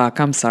 Oh, fuck.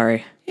 I'm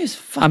sorry.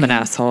 I'm an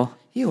asshole.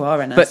 You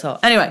are an asshole.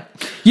 Anyway.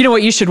 You know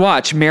what you should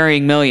watch?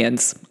 Marrying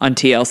Millions on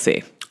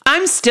TLC.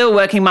 I'm still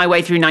working my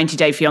way through 90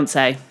 Day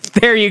Fiancé.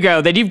 There you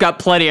go. Then you've got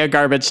plenty of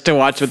garbage to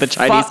watch with the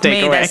Chinese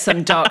takeaway. Me, there's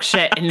some dark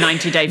shit in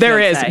 90 Day Fiancé. There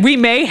is. We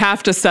may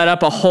have to set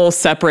up a whole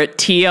separate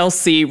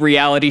TLC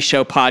reality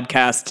show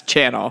podcast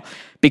channel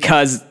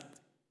because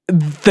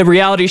the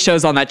reality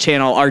shows on that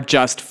channel are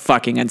just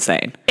fucking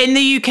insane. In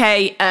the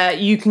UK,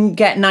 you can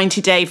get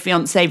 90 Day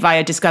Fiancé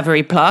via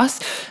Discovery Plus.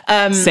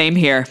 Same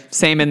here.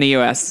 Same in the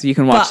US. You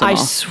can watch them all. I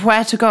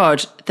swear to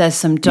God, there's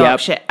some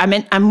dark shit. I'm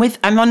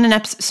on an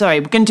episode. Sorry,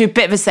 we're going to do a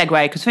bit of a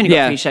segue because we've only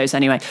got 3 shows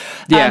anyway.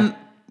 I'm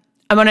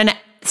on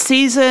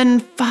season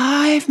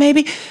 5,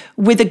 maybe,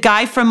 with a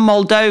guy from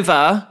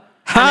Moldova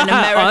and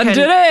an American.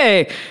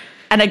 Andre!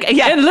 And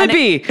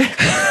Libby.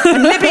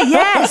 And Libby,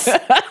 yes.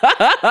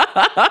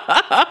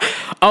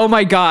 Oh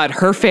my God.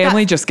 Her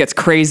family just gets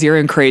crazier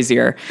and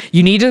crazier.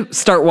 You need to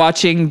start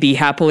watching the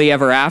Happily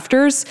Ever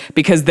Afters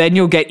because then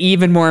you'll get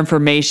even more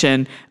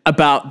information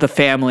about the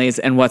families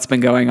and what's been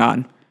going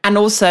on. And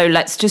also,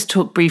 let's just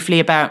talk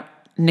briefly about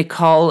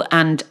Nicole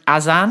and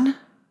Azan.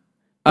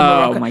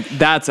 Oh my,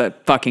 that's a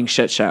fucking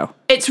shit show.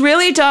 It's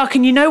really dark.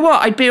 And you know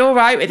what? I'd be all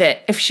right with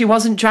it if she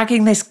wasn't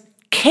dragging this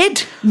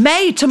kid,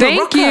 May, to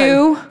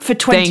Morocco for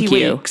 20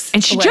 weeks.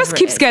 And she just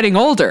keeps getting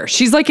older.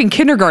 She's like in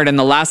kindergarten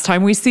the last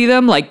time we see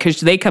them, like,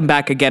 because they come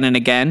back again and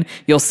again.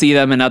 You'll see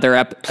them in other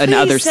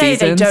seasons.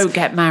 They don't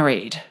get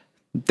married.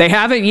 They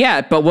haven't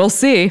yet, but we'll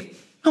see.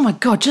 Oh my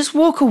God, just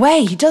walk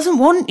away. He doesn't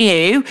want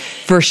you.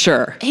 For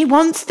sure. He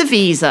wants the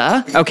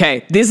visa.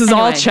 Okay, this is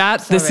all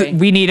chat.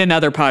 We need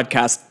another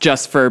podcast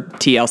just for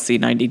TLC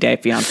 90 Day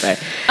Fiancé.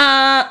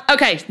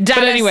 Okay, Dallas.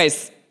 But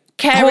anyways,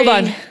 Carrie. Hold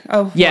on.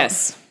 Oh,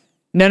 yes.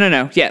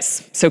 No.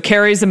 Yes. So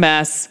Carrie's a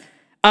mess.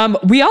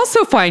 We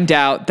also find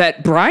out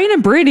that Brian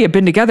and Brandy have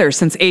been together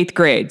since 8th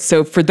grade.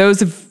 So for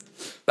those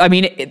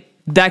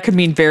that could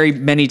mean very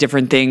many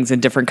different things in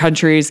different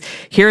countries.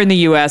 Here in the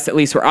US, at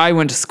least where I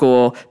went to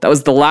school, that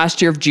was the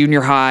last year of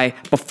junior high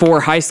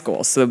before high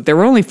school. So they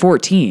were only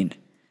 14.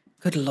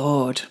 Good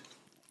Lord.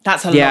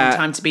 That's a long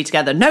time to be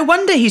together. No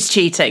wonder he's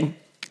cheating.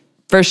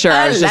 For sure.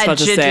 Allegedly. I was just about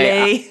to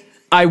say.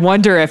 I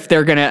wonder if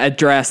they're going to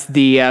address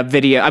the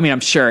video. I mean,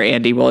 I'm sure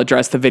Andy will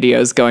address the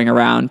videos going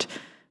around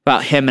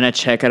about him and a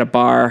chick at a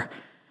bar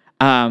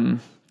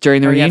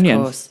during the reunion. Yeah,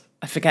 of course.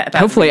 I forget about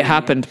Hopefully it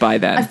happened by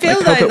then. I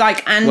feel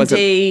like Andy... Was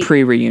a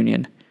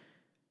pre-reunion.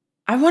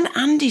 I want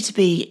Andy to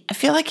be... I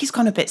feel like he's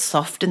gone a bit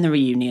soft in the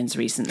reunions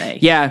recently.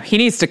 Yeah, he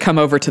needs to come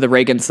over to the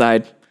Reagan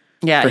side.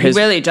 Yeah, he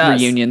really does.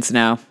 Reunions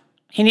now.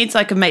 He needs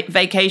like a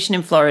vacation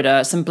in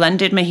Florida, some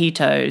blended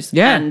mojitos,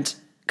 and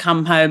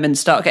come home and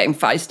start getting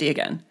feisty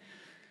again.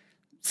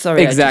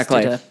 Sorry, exactly.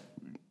 I just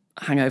did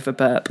a hangover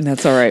burp.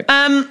 That's all right.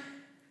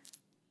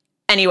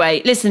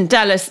 Anyway, listen,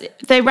 Dallas,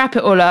 they wrap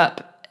it all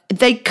up.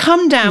 They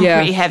come down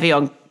pretty heavy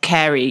on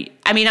Carrie.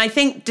 I mean, I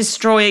think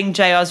destroying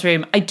JR's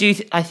room, I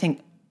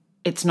think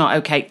it's not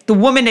okay. The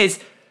woman is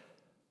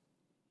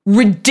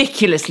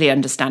ridiculously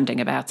understanding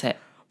about it.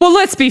 Well,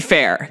 let's be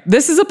fair.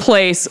 This is a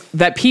place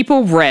that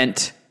people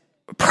rent,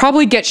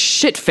 probably get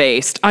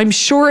shit-faced. I'm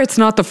sure it's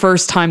not the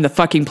first time the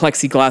fucking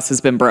plexiglass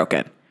has been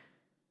broken.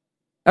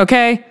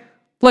 Okay?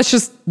 That's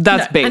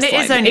baseline. And it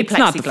is only it's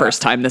not the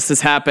first time this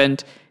has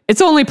happened.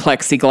 It's only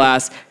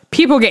plexiglass.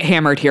 People get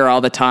hammered here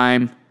all the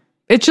time.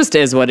 It just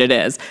is what it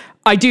is.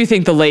 I do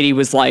think the lady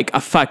was like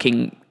a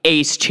fucking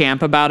ace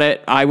champ about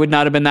it. I would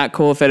not have been that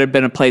cool if it had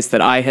been a place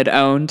that I had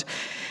owned.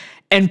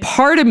 And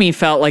part of me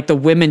felt like the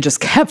women just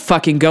kept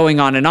fucking going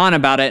on and on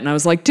about it. And I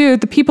was like,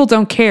 dude, the people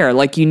don't care.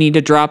 Like, you need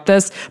to drop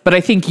this. But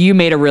I think you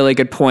made a really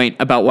good point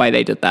about why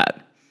they did that.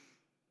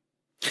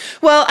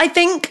 Well, I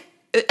think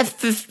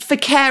for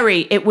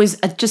Carrie, it was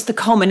just the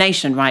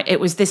culmination, right? It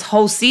was this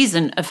whole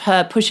season of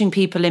her pushing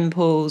people in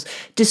pools,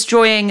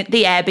 destroying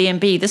the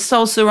Airbnb, the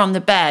salsa on the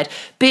bed,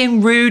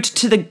 being rude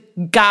to the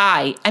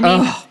guy. I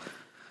mean,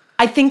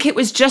 I think it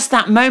was just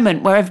that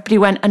moment where everybody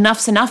went,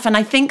 enough's enough. And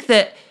I think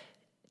that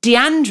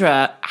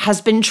Deandra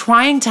has been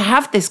trying to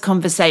have this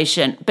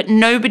conversation, but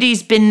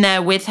nobody's been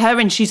there with her,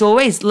 and she's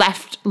always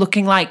left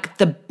looking like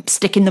the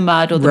stick in the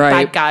mud or the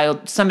bad guy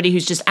or somebody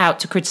who's just out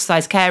to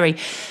criticize Carrie.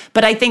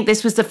 But I think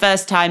this was the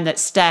first time that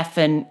Steph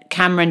and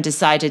Cameron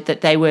decided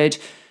that they would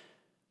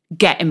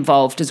get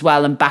involved as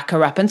well and back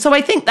her up. And so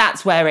I think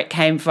that's where it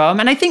came from.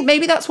 And I think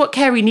maybe that's what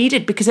Carrie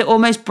needed, because it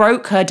almost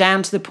broke her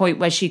down to the point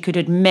where she could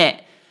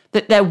admit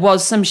that there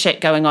was some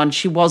shit going on.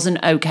 She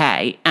wasn't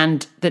okay.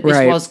 And that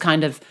this was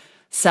kind of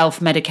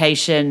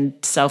self-medication,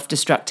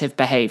 self-destructive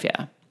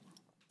behavior.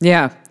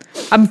 Yeah.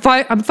 I'm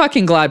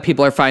fucking glad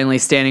people are finally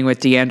standing with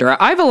Deandra.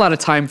 I have a lot of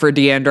time for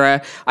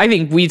Deandra. I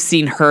think we've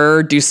seen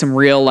her do some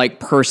real like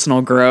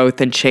personal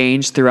growth and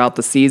change throughout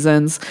the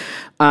seasons.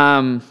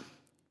 But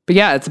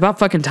yeah, it's about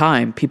fucking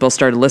time people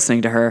started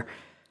listening to her.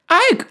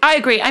 I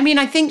agree. I mean,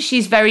 I think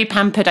she's very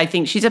pampered. I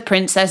think she's a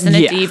princess and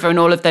a diva and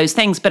all of those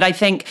things. But I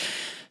think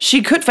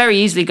she could very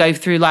easily go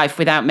through life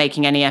without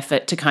making any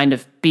effort to kind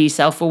of be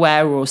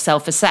self-aware or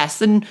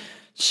self-assess. And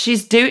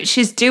she's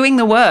doing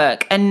the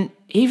work. And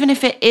even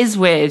if it is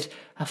with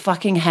a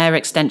fucking hair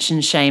extension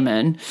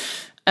shaman.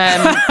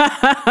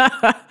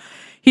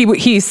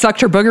 He sucked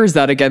her boogers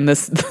out again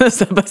this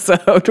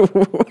episode.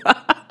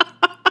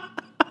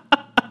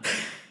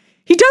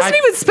 He doesn't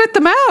even spit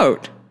them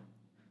out.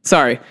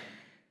 Sorry.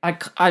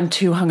 I'm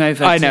too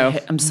hungover. I know.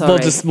 I'm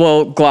sorry.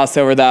 We'll gloss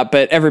over that,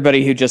 but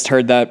everybody who just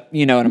heard that,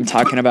 you know what I'm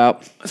talking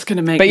about. It's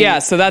gonna make. But yeah,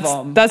 so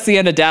that's the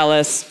end of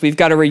Dallas. We've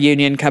got a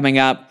reunion coming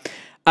up,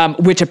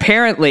 which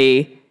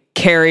apparently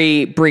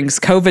Carrie brings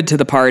COVID to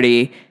the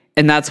party,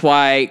 and that's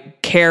why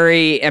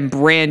Carrie and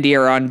Brandy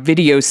are on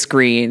video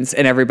screens,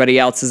 and everybody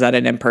else is at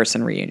an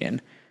in-person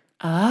reunion.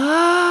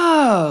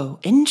 Oh,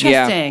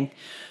 interesting. Yeah.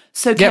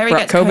 So Carrie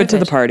brought gets COVID to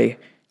the party.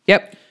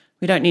 Yep.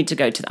 We don't need to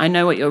go to... I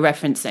know what you're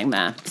referencing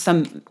there.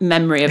 Some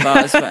memory of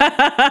ours.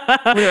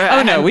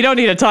 Oh, no, we don't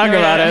need to talk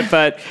about it,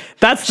 but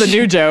that's the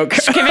new joke.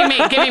 giving me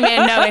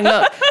a knowing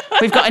look.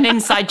 We've got an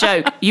inside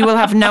joke. You will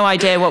have no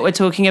idea what we're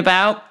talking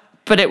about,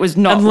 but it was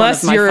not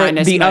unless one of my you're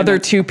finest the moments. other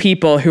two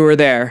people who were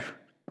there,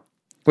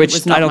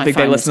 which I don't think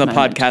they listen to the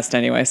moment. podcast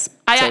anyways.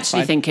 I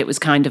actually think it was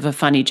kind of a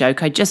funny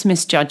joke. I just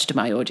misjudged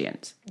my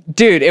audience.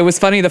 Dude, it was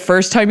funny the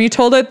first time you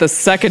told it. The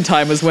second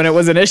time was when it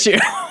was an issue.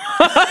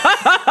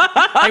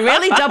 I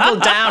really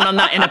doubled down on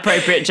that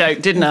inappropriate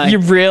joke, didn't I? You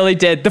really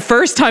did. The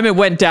first time it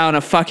went down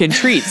a fucking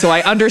treat. So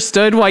I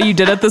understood why you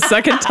did it the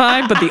second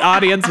time, but the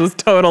audience was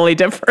totally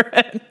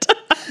different.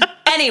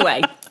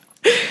 Anyway.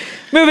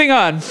 Moving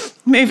on.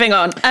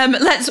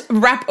 Let's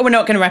wrap. We're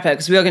not going to wrap it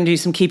because we are going to do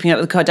some keeping up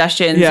with the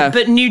Kardashians. Yeah.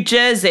 But New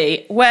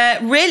Jersey, where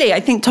really I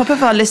think top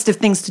of our list of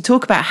things to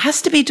talk about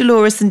has to be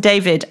Dolores and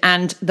David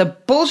and the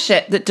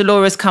bullshit that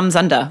Dolores comes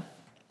under.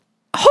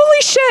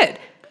 Holy shit.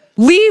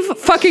 Leave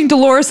fucking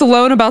Dolores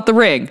alone about the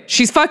ring.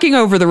 She's fucking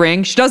over the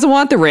ring. She doesn't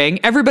want the ring.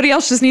 Everybody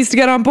else just needs to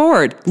get on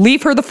board.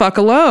 Leave her the fuck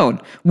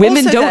alone.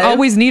 Women also, don't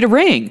always need a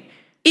ring.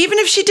 Even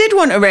if she did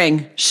want a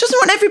ring, she doesn't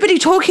want everybody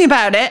talking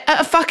about it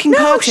at a fucking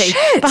party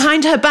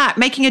behind her back,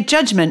 making a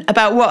judgment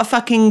about what a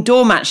fucking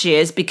doormat she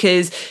is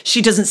because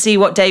she doesn't see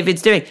what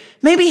David's doing.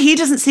 Maybe he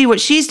doesn't see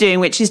what she's doing,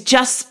 which is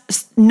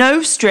just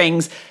no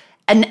strings,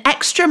 an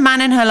extra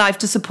man in her life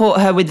to support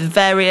her with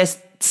various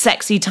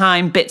sexy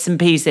time bits and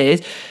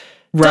pieces.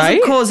 Right?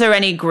 Doesn't cause her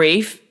any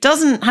grief,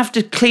 doesn't have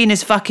to clean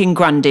his fucking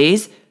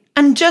grundies,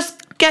 and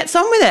just gets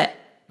on with it.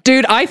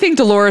 Dude, I think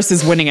Dolores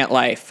is winning at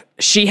life.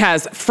 She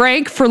has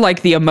Frank for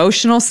like the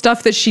emotional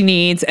stuff that she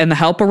needs and the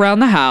help around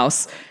the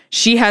house.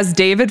 She has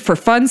David for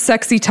fun,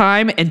 sexy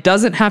time and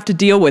doesn't have to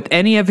deal with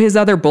any of his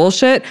other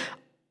bullshit.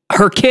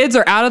 Her kids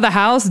are out of the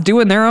house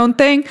doing their own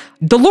thing.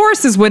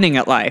 Dolores is winning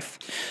at life.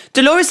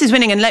 Dolores is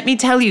winning, and let me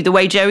tell you, the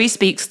way Joey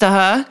speaks to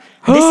her,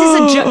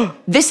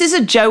 this is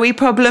a Joey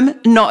problem,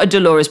 not a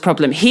Dolores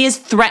problem. He is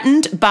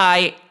threatened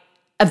by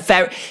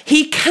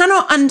he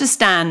cannot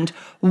understand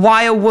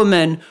why a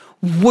woman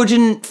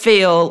wouldn't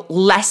feel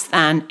less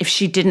than if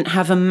she didn't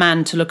have a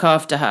man to look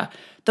after her.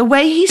 The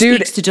way he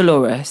speaks to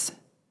Dolores.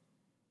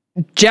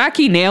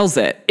 Jackie nails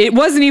it. It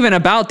wasn't even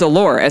about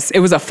Dolores. It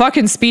was a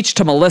fucking speech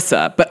to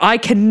Melissa, but I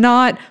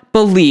cannot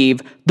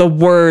believe the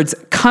words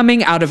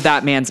coming out of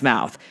that man's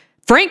mouth.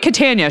 Frank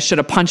Catania should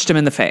have punched him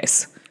in the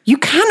face. You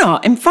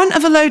cannot, in front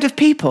of a load of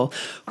people,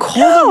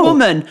 call a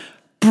woman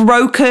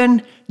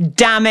broken,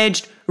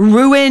 damaged,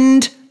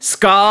 ruined,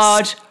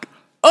 scarred.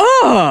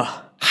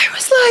 Ugh. I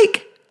was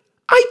like,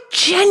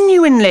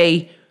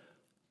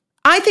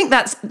 I think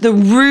that's the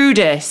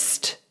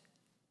rudest,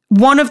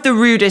 one of the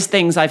rudest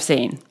things I've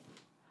seen.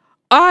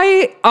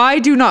 I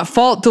do not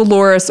fault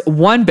Dolores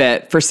one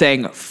bit for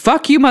saying,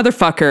 fuck you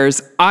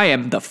motherfuckers, I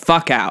am the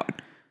fuck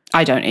out.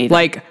 I don't either.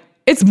 Like,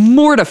 it's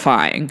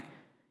mortifying.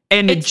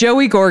 And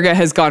Joey Gorga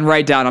has gone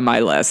right down on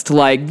my list.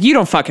 Like, you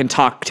don't fucking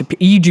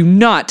you do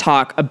not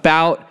talk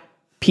about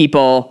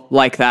people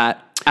like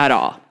that at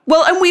all.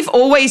 Well, and we've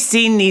always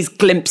seen these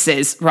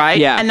glimpses, right?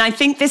 Yeah. And I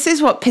think this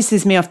is what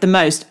pisses me off the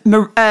most.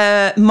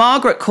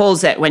 Margaret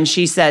calls it when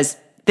she says,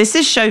 this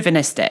is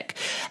chauvinistic.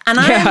 And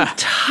I'm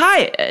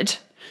tired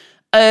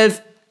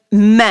of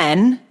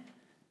men,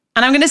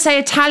 and I'm going to say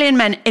Italian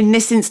men in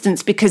this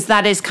instance because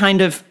that is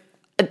kind of,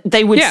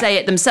 they would say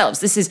it themselves.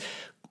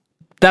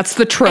 That's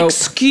the trope.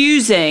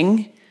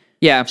 Excusing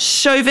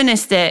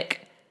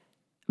chauvinistic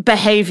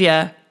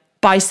behavior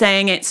by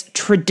saying it's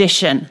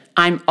tradition.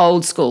 I'm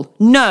old school.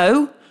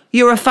 No,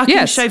 you're a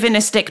fucking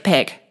chauvinistic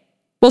pig.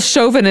 Well,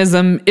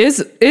 chauvinism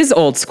is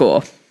old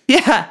school.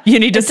 Yeah. You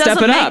need to step it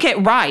up. It doesn't make it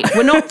right.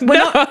 We're not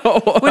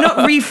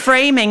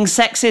reframing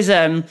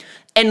sexism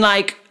in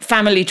like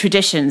family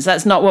traditions.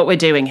 That's not what we're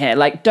doing here.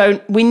 Like,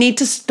 we need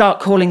to start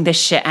calling this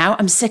shit out.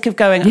 I'm sick of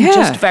going, I'm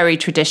just very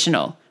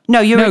traditional. No,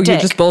 you're a dick. You're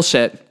just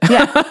bullshit.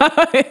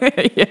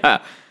 Yeah.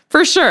 Yeah,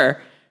 for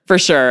sure. For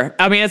sure.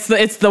 I mean,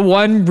 it's the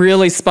one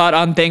really spot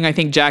on thing I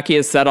think Jackie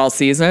has said all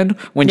season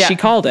when she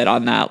called it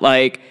on that.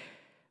 Like,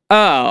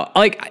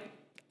 I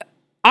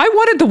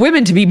wanted the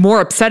women to be more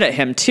upset at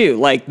him too.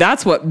 Like,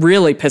 that's what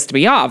really pissed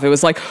me off. It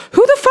was like,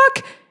 who the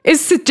fuck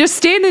is just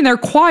standing there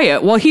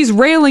quiet while he's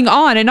railing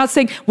on and not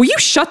saying, will you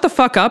shut the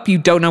fuck up? You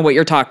don't know what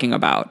you're talking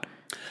about.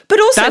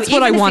 But also, that's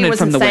what I wanted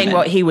from the women. Saying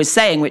what he was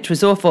saying, which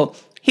was awful.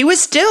 He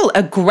was still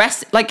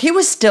aggressive. Like, he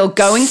was still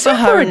going for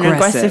her in an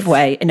aggressive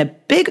way. In a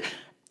big...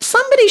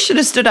 Somebody should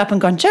have stood up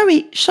and gone,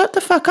 Joey, shut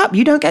the fuck up.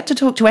 You don't get to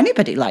talk to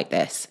anybody like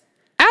this.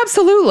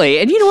 Absolutely.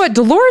 And you know what?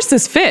 Dolores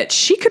is fit.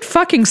 She could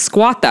fucking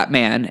squat that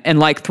man and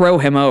like throw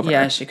him over.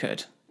 Yeah, she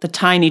could. The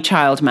tiny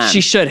child man. She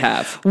should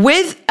have.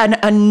 With an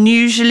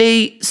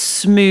unusually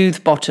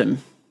smooth bottom.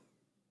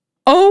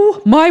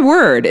 Oh my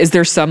word. Is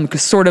there some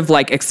sort of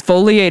like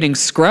exfoliating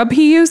scrub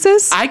he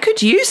uses? I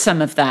could use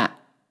some of that.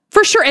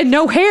 For sure. And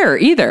no hair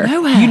either.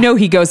 No hair. You know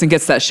he goes and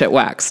gets that shit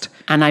waxed.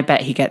 And I bet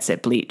he gets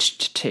it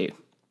bleached too.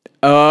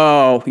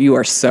 Oh, you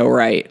are so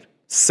right.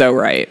 So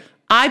right.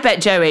 I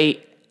bet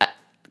Joey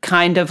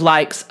kind of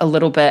likes a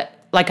little bit,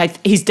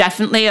 like he's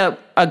definitely a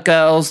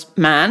girl's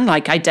man.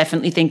 Like, I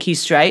definitely think he's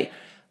straight,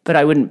 but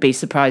I wouldn't be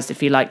surprised if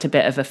he liked a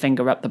bit of a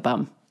finger up the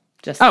bum.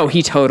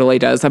 He totally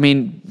does. I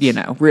mean, you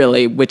know,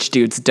 really, which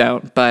dudes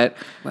don't, but...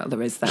 Well,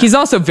 there is that. He's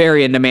also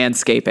very into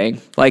manscaping.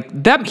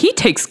 Like, that, he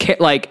takes care,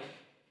 like...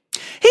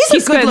 He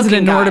spends an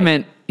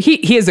inordinate...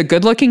 He is a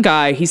good-looking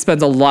guy. He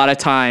spends a lot of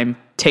time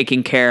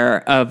taking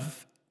care of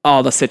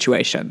all the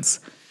situations.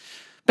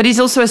 But he's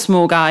also a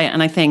small guy,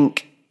 and I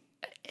think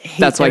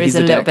that's why he's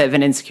a little bit of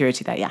an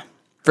insecurity there, yeah.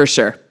 For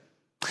sure.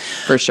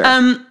 For sure.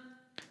 And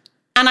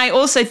I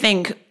also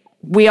think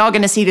we are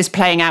going to see this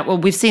playing out. Well,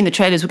 we've seen the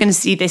trailers. We're going to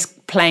see this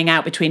playing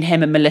out between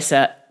him and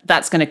Melissa.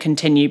 That's going to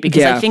continue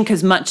because I think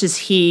as much as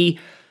he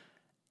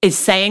is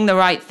saying the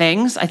right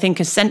things, I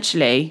think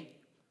essentially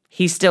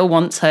he still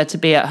wants her to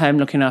be at home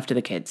looking after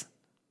the kids.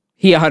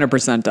 He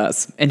 100%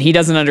 does. And he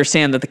doesn't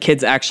understand that the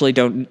kids actually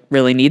don't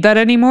really need that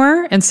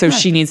anymore. And so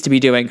she needs to be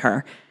doing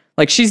her.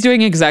 Like, she's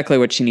doing exactly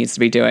what she needs to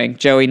be doing.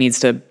 Joey needs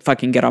to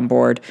fucking get on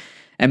board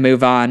and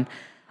move on.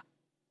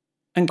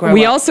 And grow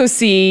we up. also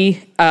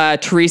see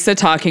Teresa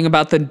talking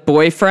about the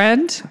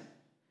boyfriend.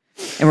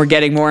 And we're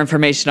getting more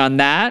information on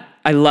that.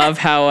 I love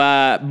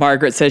how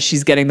Margaret says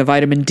she's getting the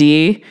vitamin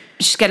D.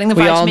 She's getting the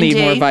vitamin D. We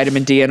all need more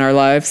vitamin D in our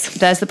lives.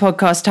 There's the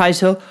podcast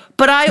title.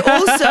 But I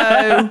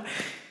also...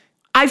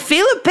 I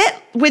feel a bit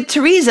with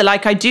Teresa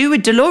like I do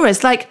with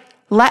Dolores. Like,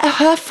 let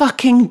her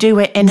fucking do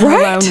it in her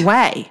own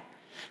way.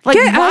 Like,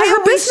 get out of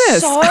her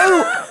business.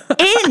 So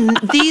in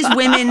these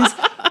women's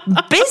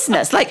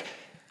business. Like,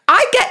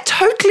 I get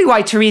totally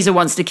why Teresa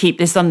wants to keep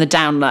this on the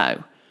down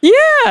low.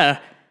 Yeah.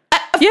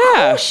 Of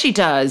course she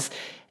does.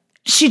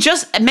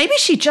 Maybe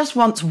she just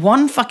wants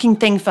one fucking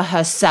thing for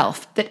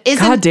herself that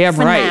isn't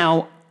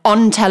now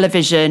on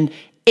television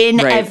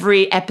in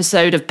every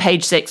episode of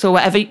Page Six or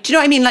whatever. Do you know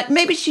what I mean? Like,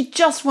 maybe she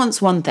just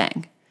wants one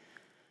thing.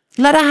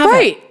 Let her have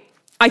it.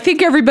 I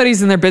think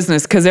everybody's in their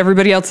business because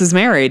everybody else is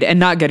married and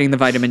not getting the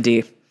vitamin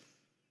D.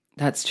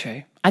 That's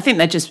true. I think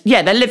they're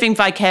living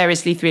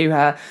vicariously through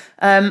her.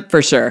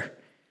 For sure.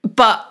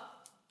 But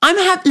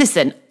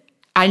listen,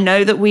 I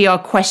know that we are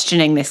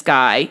questioning this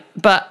guy,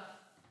 but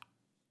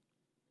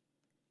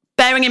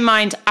bearing in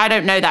mind, I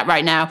don't know that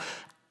right now.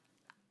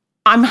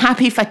 I'm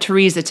happy for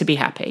Teresa to be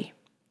happy.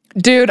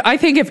 Dude, I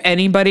think if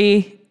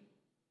anybody...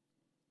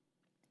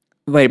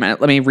 Wait a minute,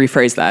 let me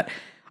rephrase that.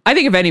 I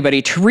think if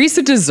anybody,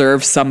 Teresa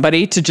deserves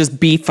somebody to just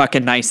be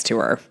fucking nice to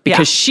her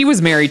because she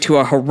was married to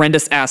a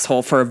horrendous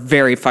asshole for a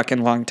very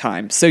fucking long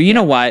time. So you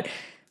know what?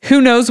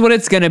 Who knows what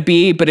it's going to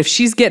be, but if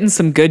she's getting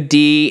some good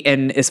D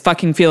and is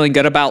fucking feeling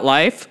good about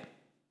life,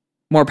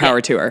 more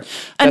power to her.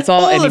 That's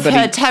all anybody of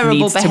her terrible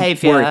needs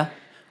behavior,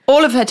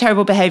 all of her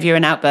terrible behavior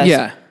and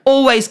outbursts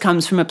always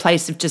comes from a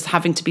place of just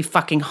having to be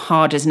fucking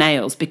hard as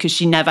nails because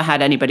she never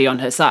had anybody on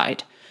her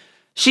side.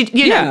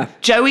 You know,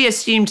 Joey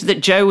assumed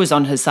that Joe was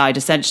on her side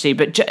essentially,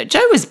 but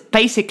Joe was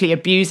basically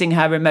abusing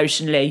her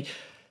emotionally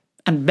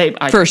and maybe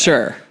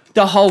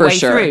the whole way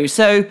through.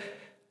 So,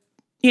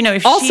 you know,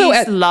 if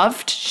she's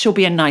loved, she'll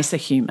be a nicer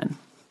human.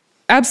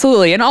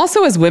 Absolutely. And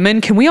also as women,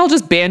 can we all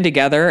just band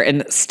together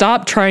and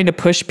stop trying to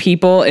push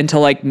people into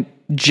like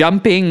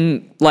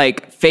jumping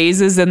like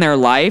phases in their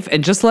life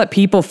and just let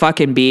people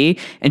fucking be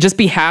and just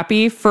be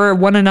happy for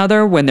one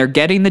another when they're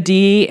getting the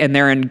D and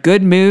they're in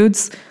good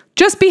moods.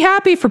 Just be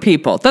happy for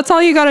people. That's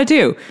all you got to do.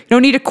 You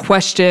don't need to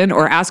question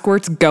or ask where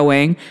it's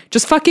going.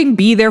 Just fucking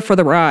be there for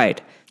the ride.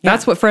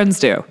 That's what friends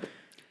do.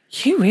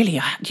 You really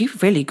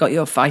got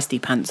your feisty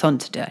pants on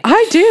today.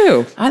 I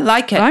do. I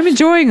like it. I'm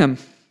enjoying them.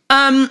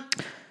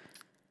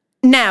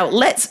 Now,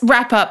 let's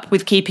wrap up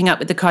with Keeping Up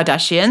with the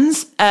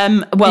Kardashians.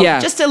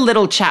 Just a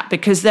little chat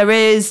because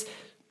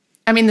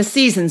the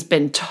season's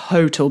been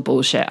total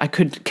bullshit. I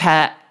couldn't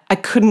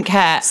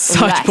care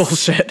Such less.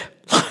 Bullshit.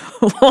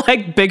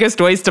 Like biggest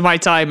waste of my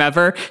time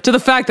ever, to the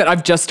fact that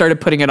I've just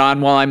started putting it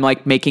on while I'm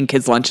like making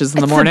kids lunches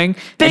in the morning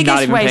and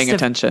not even paying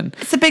attention.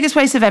 It's the biggest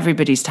waste of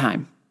everybody's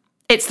time.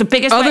 It's the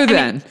biggest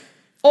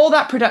all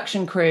that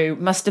production crew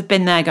must have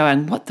been there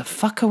going, what the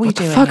fuck are we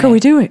doing? What the fuck are we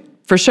doing?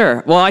 For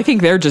sure. Well, I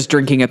think they're just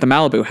drinking at the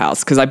Malibu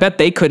house because I bet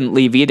they couldn't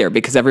leave either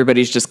because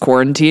everybody's just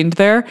quarantined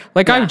there.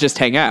 Like I would just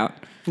hang out.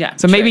 Yeah.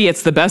 So maybe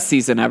it's the best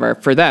season ever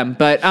for them.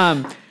 But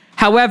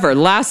however,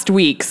 last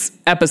week's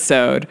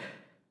episode,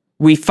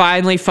 we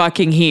finally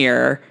fucking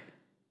hear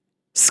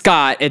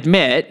Scott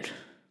admit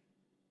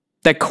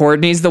that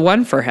Kourtney's the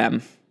one for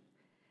him.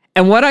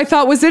 And what I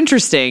thought was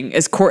interesting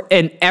is,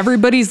 and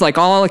everybody's like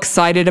all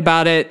excited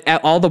about it.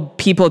 All the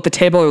people at the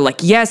table are like,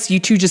 yes, you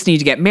two just need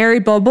to get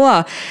married, blah,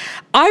 blah.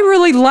 I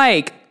really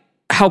like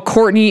how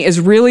Kourtney is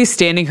really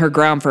standing her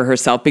ground for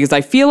herself because I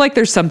feel like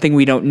there's something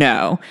we don't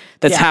know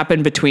that's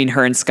happened between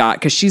her and Scott.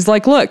 Because she's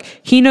like, look,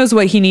 he knows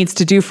what he needs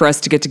to do for us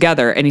to get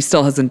together and he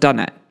still hasn't done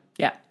it.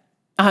 Yeah.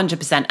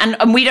 100%.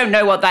 And we don't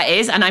know what that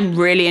is. And I'm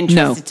really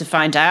interested to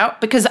find out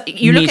because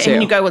you look at him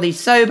and you go, well, he's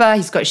sober.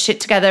 He's got his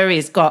shit together.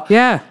 He's got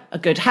a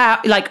good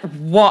house. Like,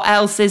 what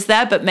else is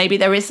there? But maybe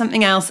there is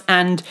something else.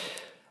 And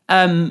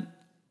that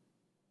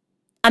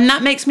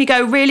makes me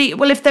go, really,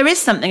 well, if there is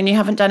something and you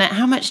haven't done it,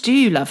 how much do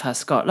you love her,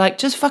 Scott? Like,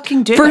 just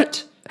fucking do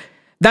it.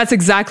 That's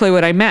exactly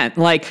what I meant.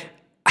 Like,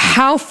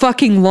 how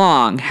fucking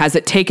long has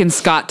it taken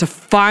Scott to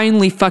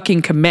finally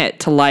fucking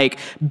commit to like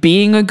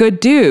being a good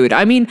dude?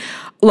 I mean,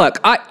 look,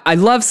 I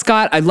love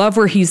Scott. I love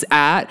where he's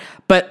at.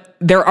 But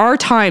there are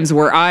times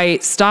where I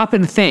stop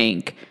and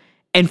think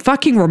and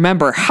fucking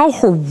remember how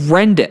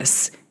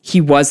horrendous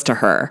he was to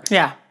her.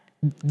 Yeah.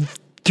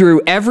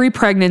 Through every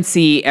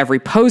pregnancy, every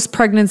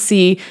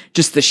post-pregnancy,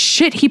 just the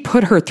shit he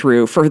put her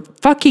through for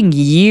fucking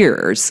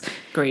years.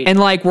 Agreed. And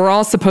like, we're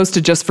all supposed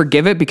to just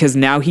forgive it because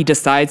now he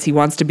decides he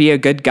wants to be a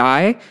good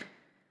guy.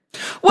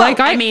 Well, like,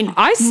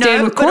 I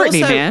stand with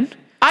Kourtney, man.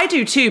 I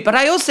do too, but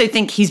I also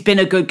think he's been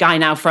a good guy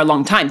now for a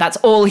long time. That's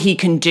all he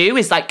can do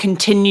is like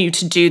continue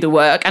to do the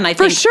work. And I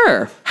think, for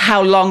sure,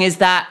 how long is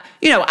that?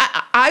 You know,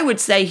 I would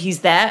say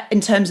he's there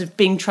in terms of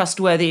being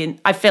trustworthy,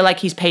 and I feel like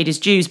he's paid his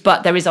dues,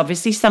 but there is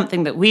obviously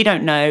something that we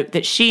don't know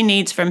that she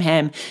needs from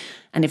him.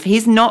 And if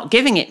he's not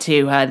giving it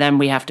to her, then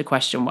we have to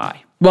question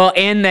why. Well,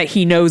 and that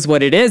he knows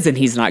what it is and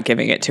he's not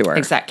giving it to her.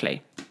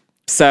 Exactly.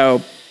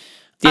 So,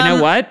 you know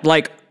what?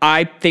 Like,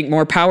 I think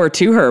more power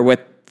to her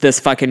with this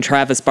fucking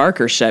Travis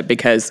Barker shit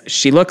because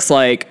she looks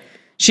like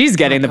she's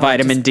getting the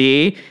vitamin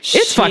D.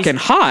 It's fucking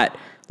hot.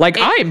 Like,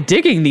 I am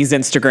digging these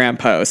Instagram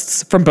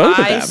posts from both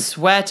of them. I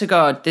swear to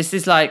God, this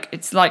is like,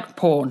 it's like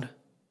porn.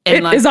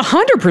 It is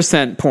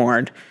 100%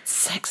 porn.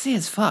 Sexy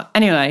as fuck.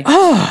 Anyway.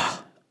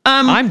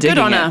 I'm digging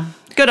good on her.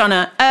 Good on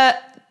her.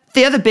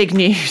 The other big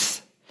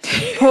news.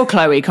 Poor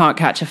Khloe can't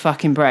catch a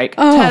fucking break.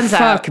 Turns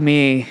fuck out,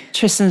 me.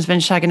 Tristan's been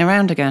shagging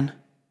around again.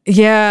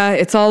 Yeah,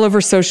 it's all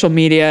over social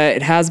media.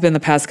 It has been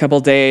the past couple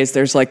days.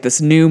 There's like this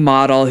new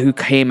model who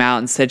came out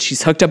and said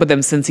she's hooked up with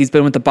him since he's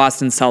been with the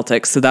Boston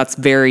Celtics. So that's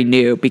very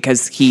new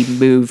because he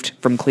moved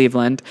from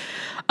Cleveland.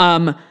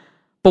 But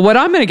what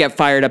I'm going to get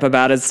fired up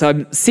about is, so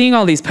I'm seeing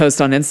all these posts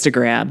on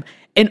Instagram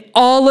and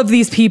all of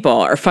these people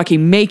are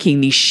fucking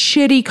making these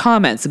shitty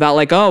comments about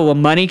like, oh, well,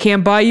 money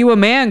can't buy you a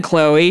man,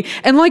 Khloe.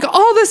 And like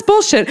all this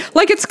bullshit.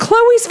 Like it's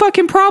Khloe's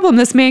fucking problem.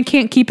 This man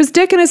can't keep his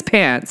dick in his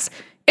pants.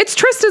 It's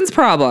Tristan's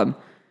problem.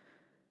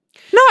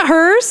 Not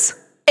hers.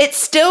 it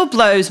still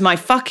blows my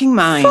fucking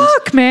mind.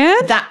 Fuck,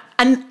 man. That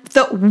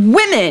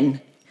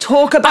women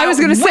talk about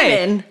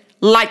women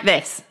like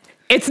this.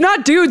 It's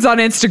not dudes on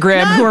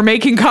Instagram who are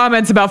making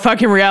comments about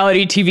fucking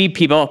reality TV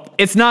people.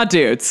 It's not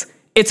dudes.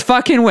 It's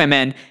fucking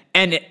women.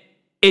 And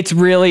it's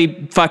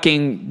really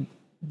fucking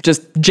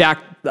just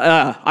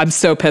I'm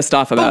so pissed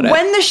off about it.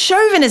 When the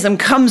chauvinism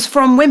comes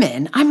from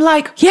women, I'm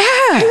like,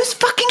 yeah, whose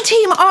fucking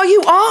team are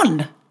you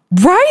on?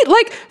 Right?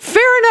 Like,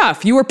 fair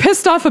enough. You were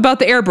pissed off about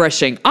the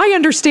airbrushing. I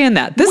understand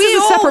that. This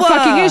is a separate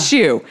fucking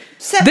issue.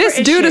 This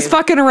dude is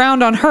fucking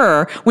around on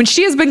her when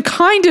she has been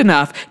kind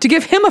enough to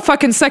give him a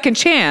fucking second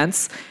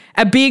chance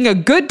at being a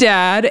good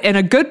dad and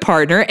a good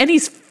partner, and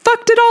he's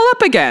fucked it all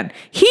up again.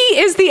 He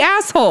is the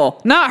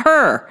asshole, not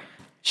her.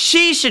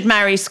 She should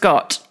marry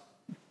Scott.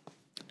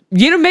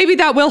 You know, maybe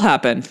that will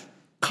happen.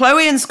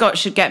 Khloe and Scott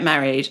should get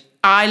married.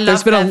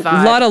 There's been a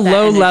lot of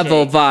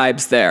low-level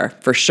vibes there,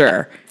 for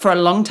sure. For a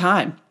long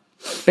time.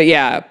 But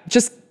yeah,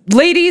 just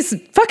ladies,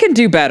 fucking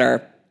do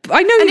better.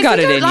 I know you got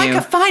it in you. And if you don't like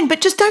her, fine, but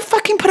just don't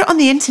fucking put it on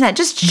the internet.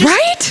 Just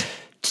right?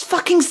 Just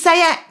fucking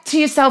say it to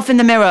yourself in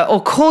the mirror,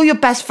 or call your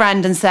best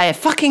friend and say, I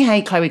fucking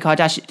hate Khloe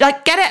Kardashian.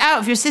 Like, get it out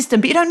of your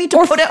system, but you don't need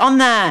to put it on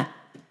there.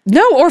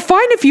 No, or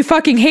fine if you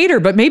fucking hate her,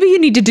 but maybe you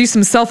need to do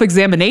some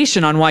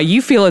self-examination on why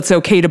you feel it's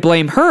okay to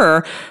blame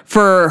her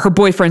for her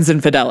boyfriend's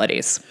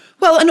infidelities.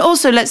 Well, and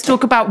also let's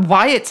talk about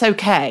why it's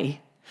okay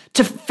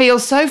to feel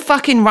so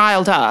fucking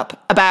riled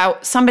up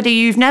about somebody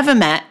you've never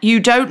met, you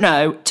don't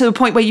know, to the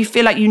point where you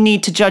feel like you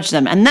need to judge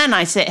them. And then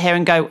I sit here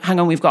and go, hang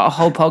on, we've got a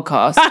whole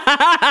podcast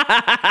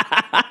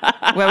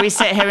where we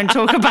sit here and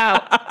talk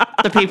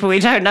about the people we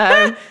don't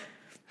know.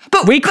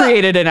 But we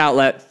created an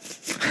outlet.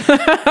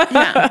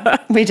 Yeah,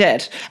 we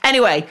did.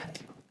 Anyway,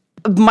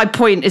 my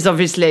point is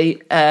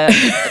obviously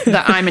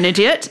that I'm an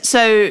idiot,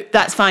 so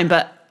that's fine,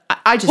 but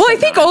I just... Well, I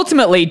think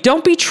ultimately,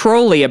 don't be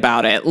trolly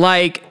about it.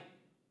 Like...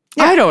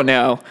 Yeah. I don't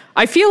know.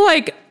 I feel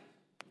like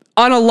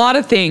on a lot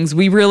of things,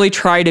 we really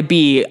try to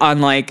be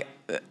on like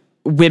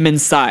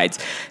women's sides.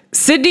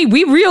 Sydney,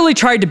 we really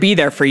tried to be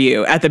there for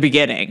you at the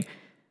beginning,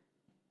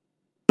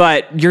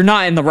 but you're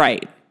not in the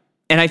right.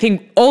 And I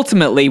think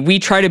ultimately we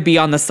try to be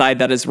on the side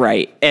that is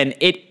right. And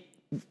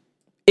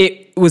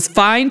it was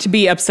fine to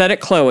be upset at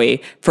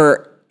Khloe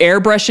for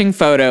airbrushing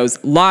photos,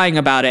 lying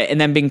about it,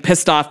 and then being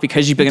pissed off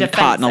because you've been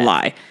caught in a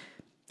lie.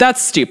 That's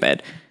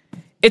stupid.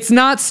 It's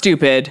not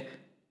stupid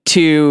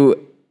to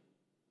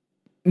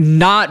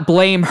not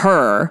blame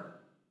her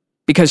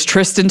because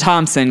Tristan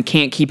Thompson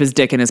can't keep his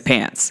dick in his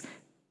pants.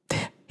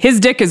 His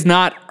dick is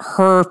not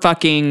her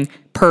fucking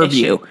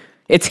purview.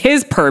 It's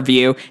his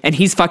purview, and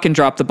he's fucking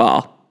dropped the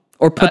ball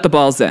or put the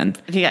balls in.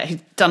 Yeah,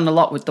 he's done a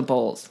lot with the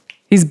balls.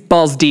 He's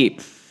balls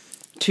deep.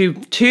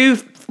 Too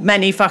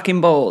many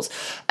fucking balls.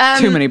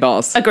 Too many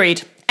balls.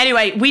 Agreed.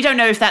 Anyway, we don't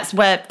know if that's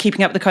where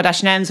Keeping Up with the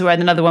Kardashians or where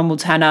another one will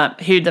turn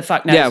up. Who the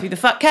fuck knows? Yeah. Who the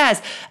fuck cares?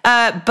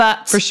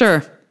 But for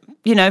sure.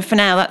 You know, for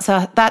now, that's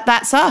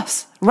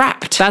us,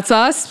 wrapped. That's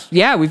us.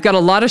 Yeah, we've got a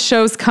lot of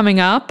shows coming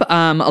up.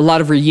 A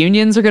lot of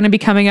reunions are going to be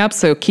coming up,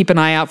 so keep an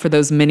eye out for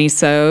those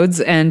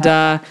mini-sodes. And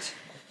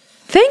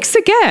thanks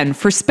again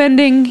for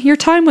spending your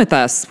time with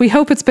us. We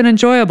hope it's been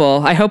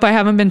enjoyable. I hope I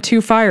haven't been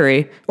too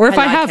fiery. Or if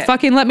I have,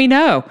 fucking let me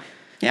know.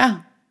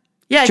 Yeah.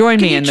 Yeah.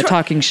 Join me in the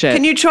talking shit.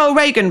 Can you troll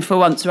Reagan for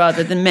once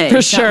rather than me?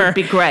 For sure. That would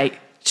be great.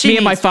 Me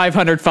and my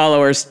 500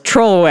 followers.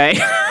 Troll away.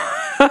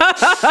 All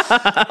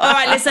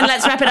right, listen,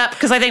 let's wrap it up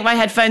because I think my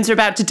headphones are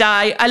about to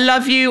die. I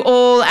love you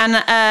all and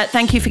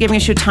thank you for giving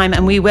us your time,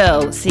 and we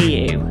will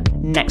see you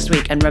next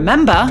week. And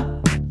remember,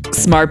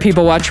 smart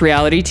people watch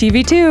reality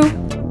TV too.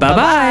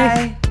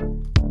 Bye-bye.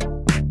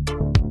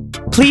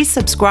 Please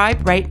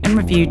subscribe, rate, and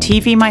review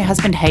TV My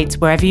Husband Hates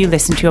wherever you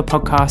listen to your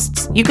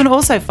podcasts. You can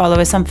also follow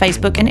us on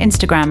Facebook and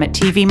Instagram at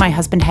TV My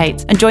Husband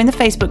Hates and join the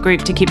Facebook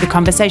group to keep the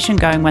conversation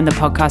going when the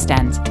podcast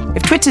ends.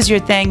 If Twitter's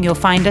your thing, you'll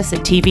find us at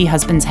TV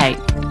Husbands Hate.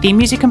 Theme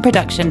music and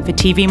production for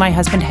TV My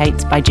Husband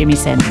Hates by Jimmy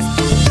Sims.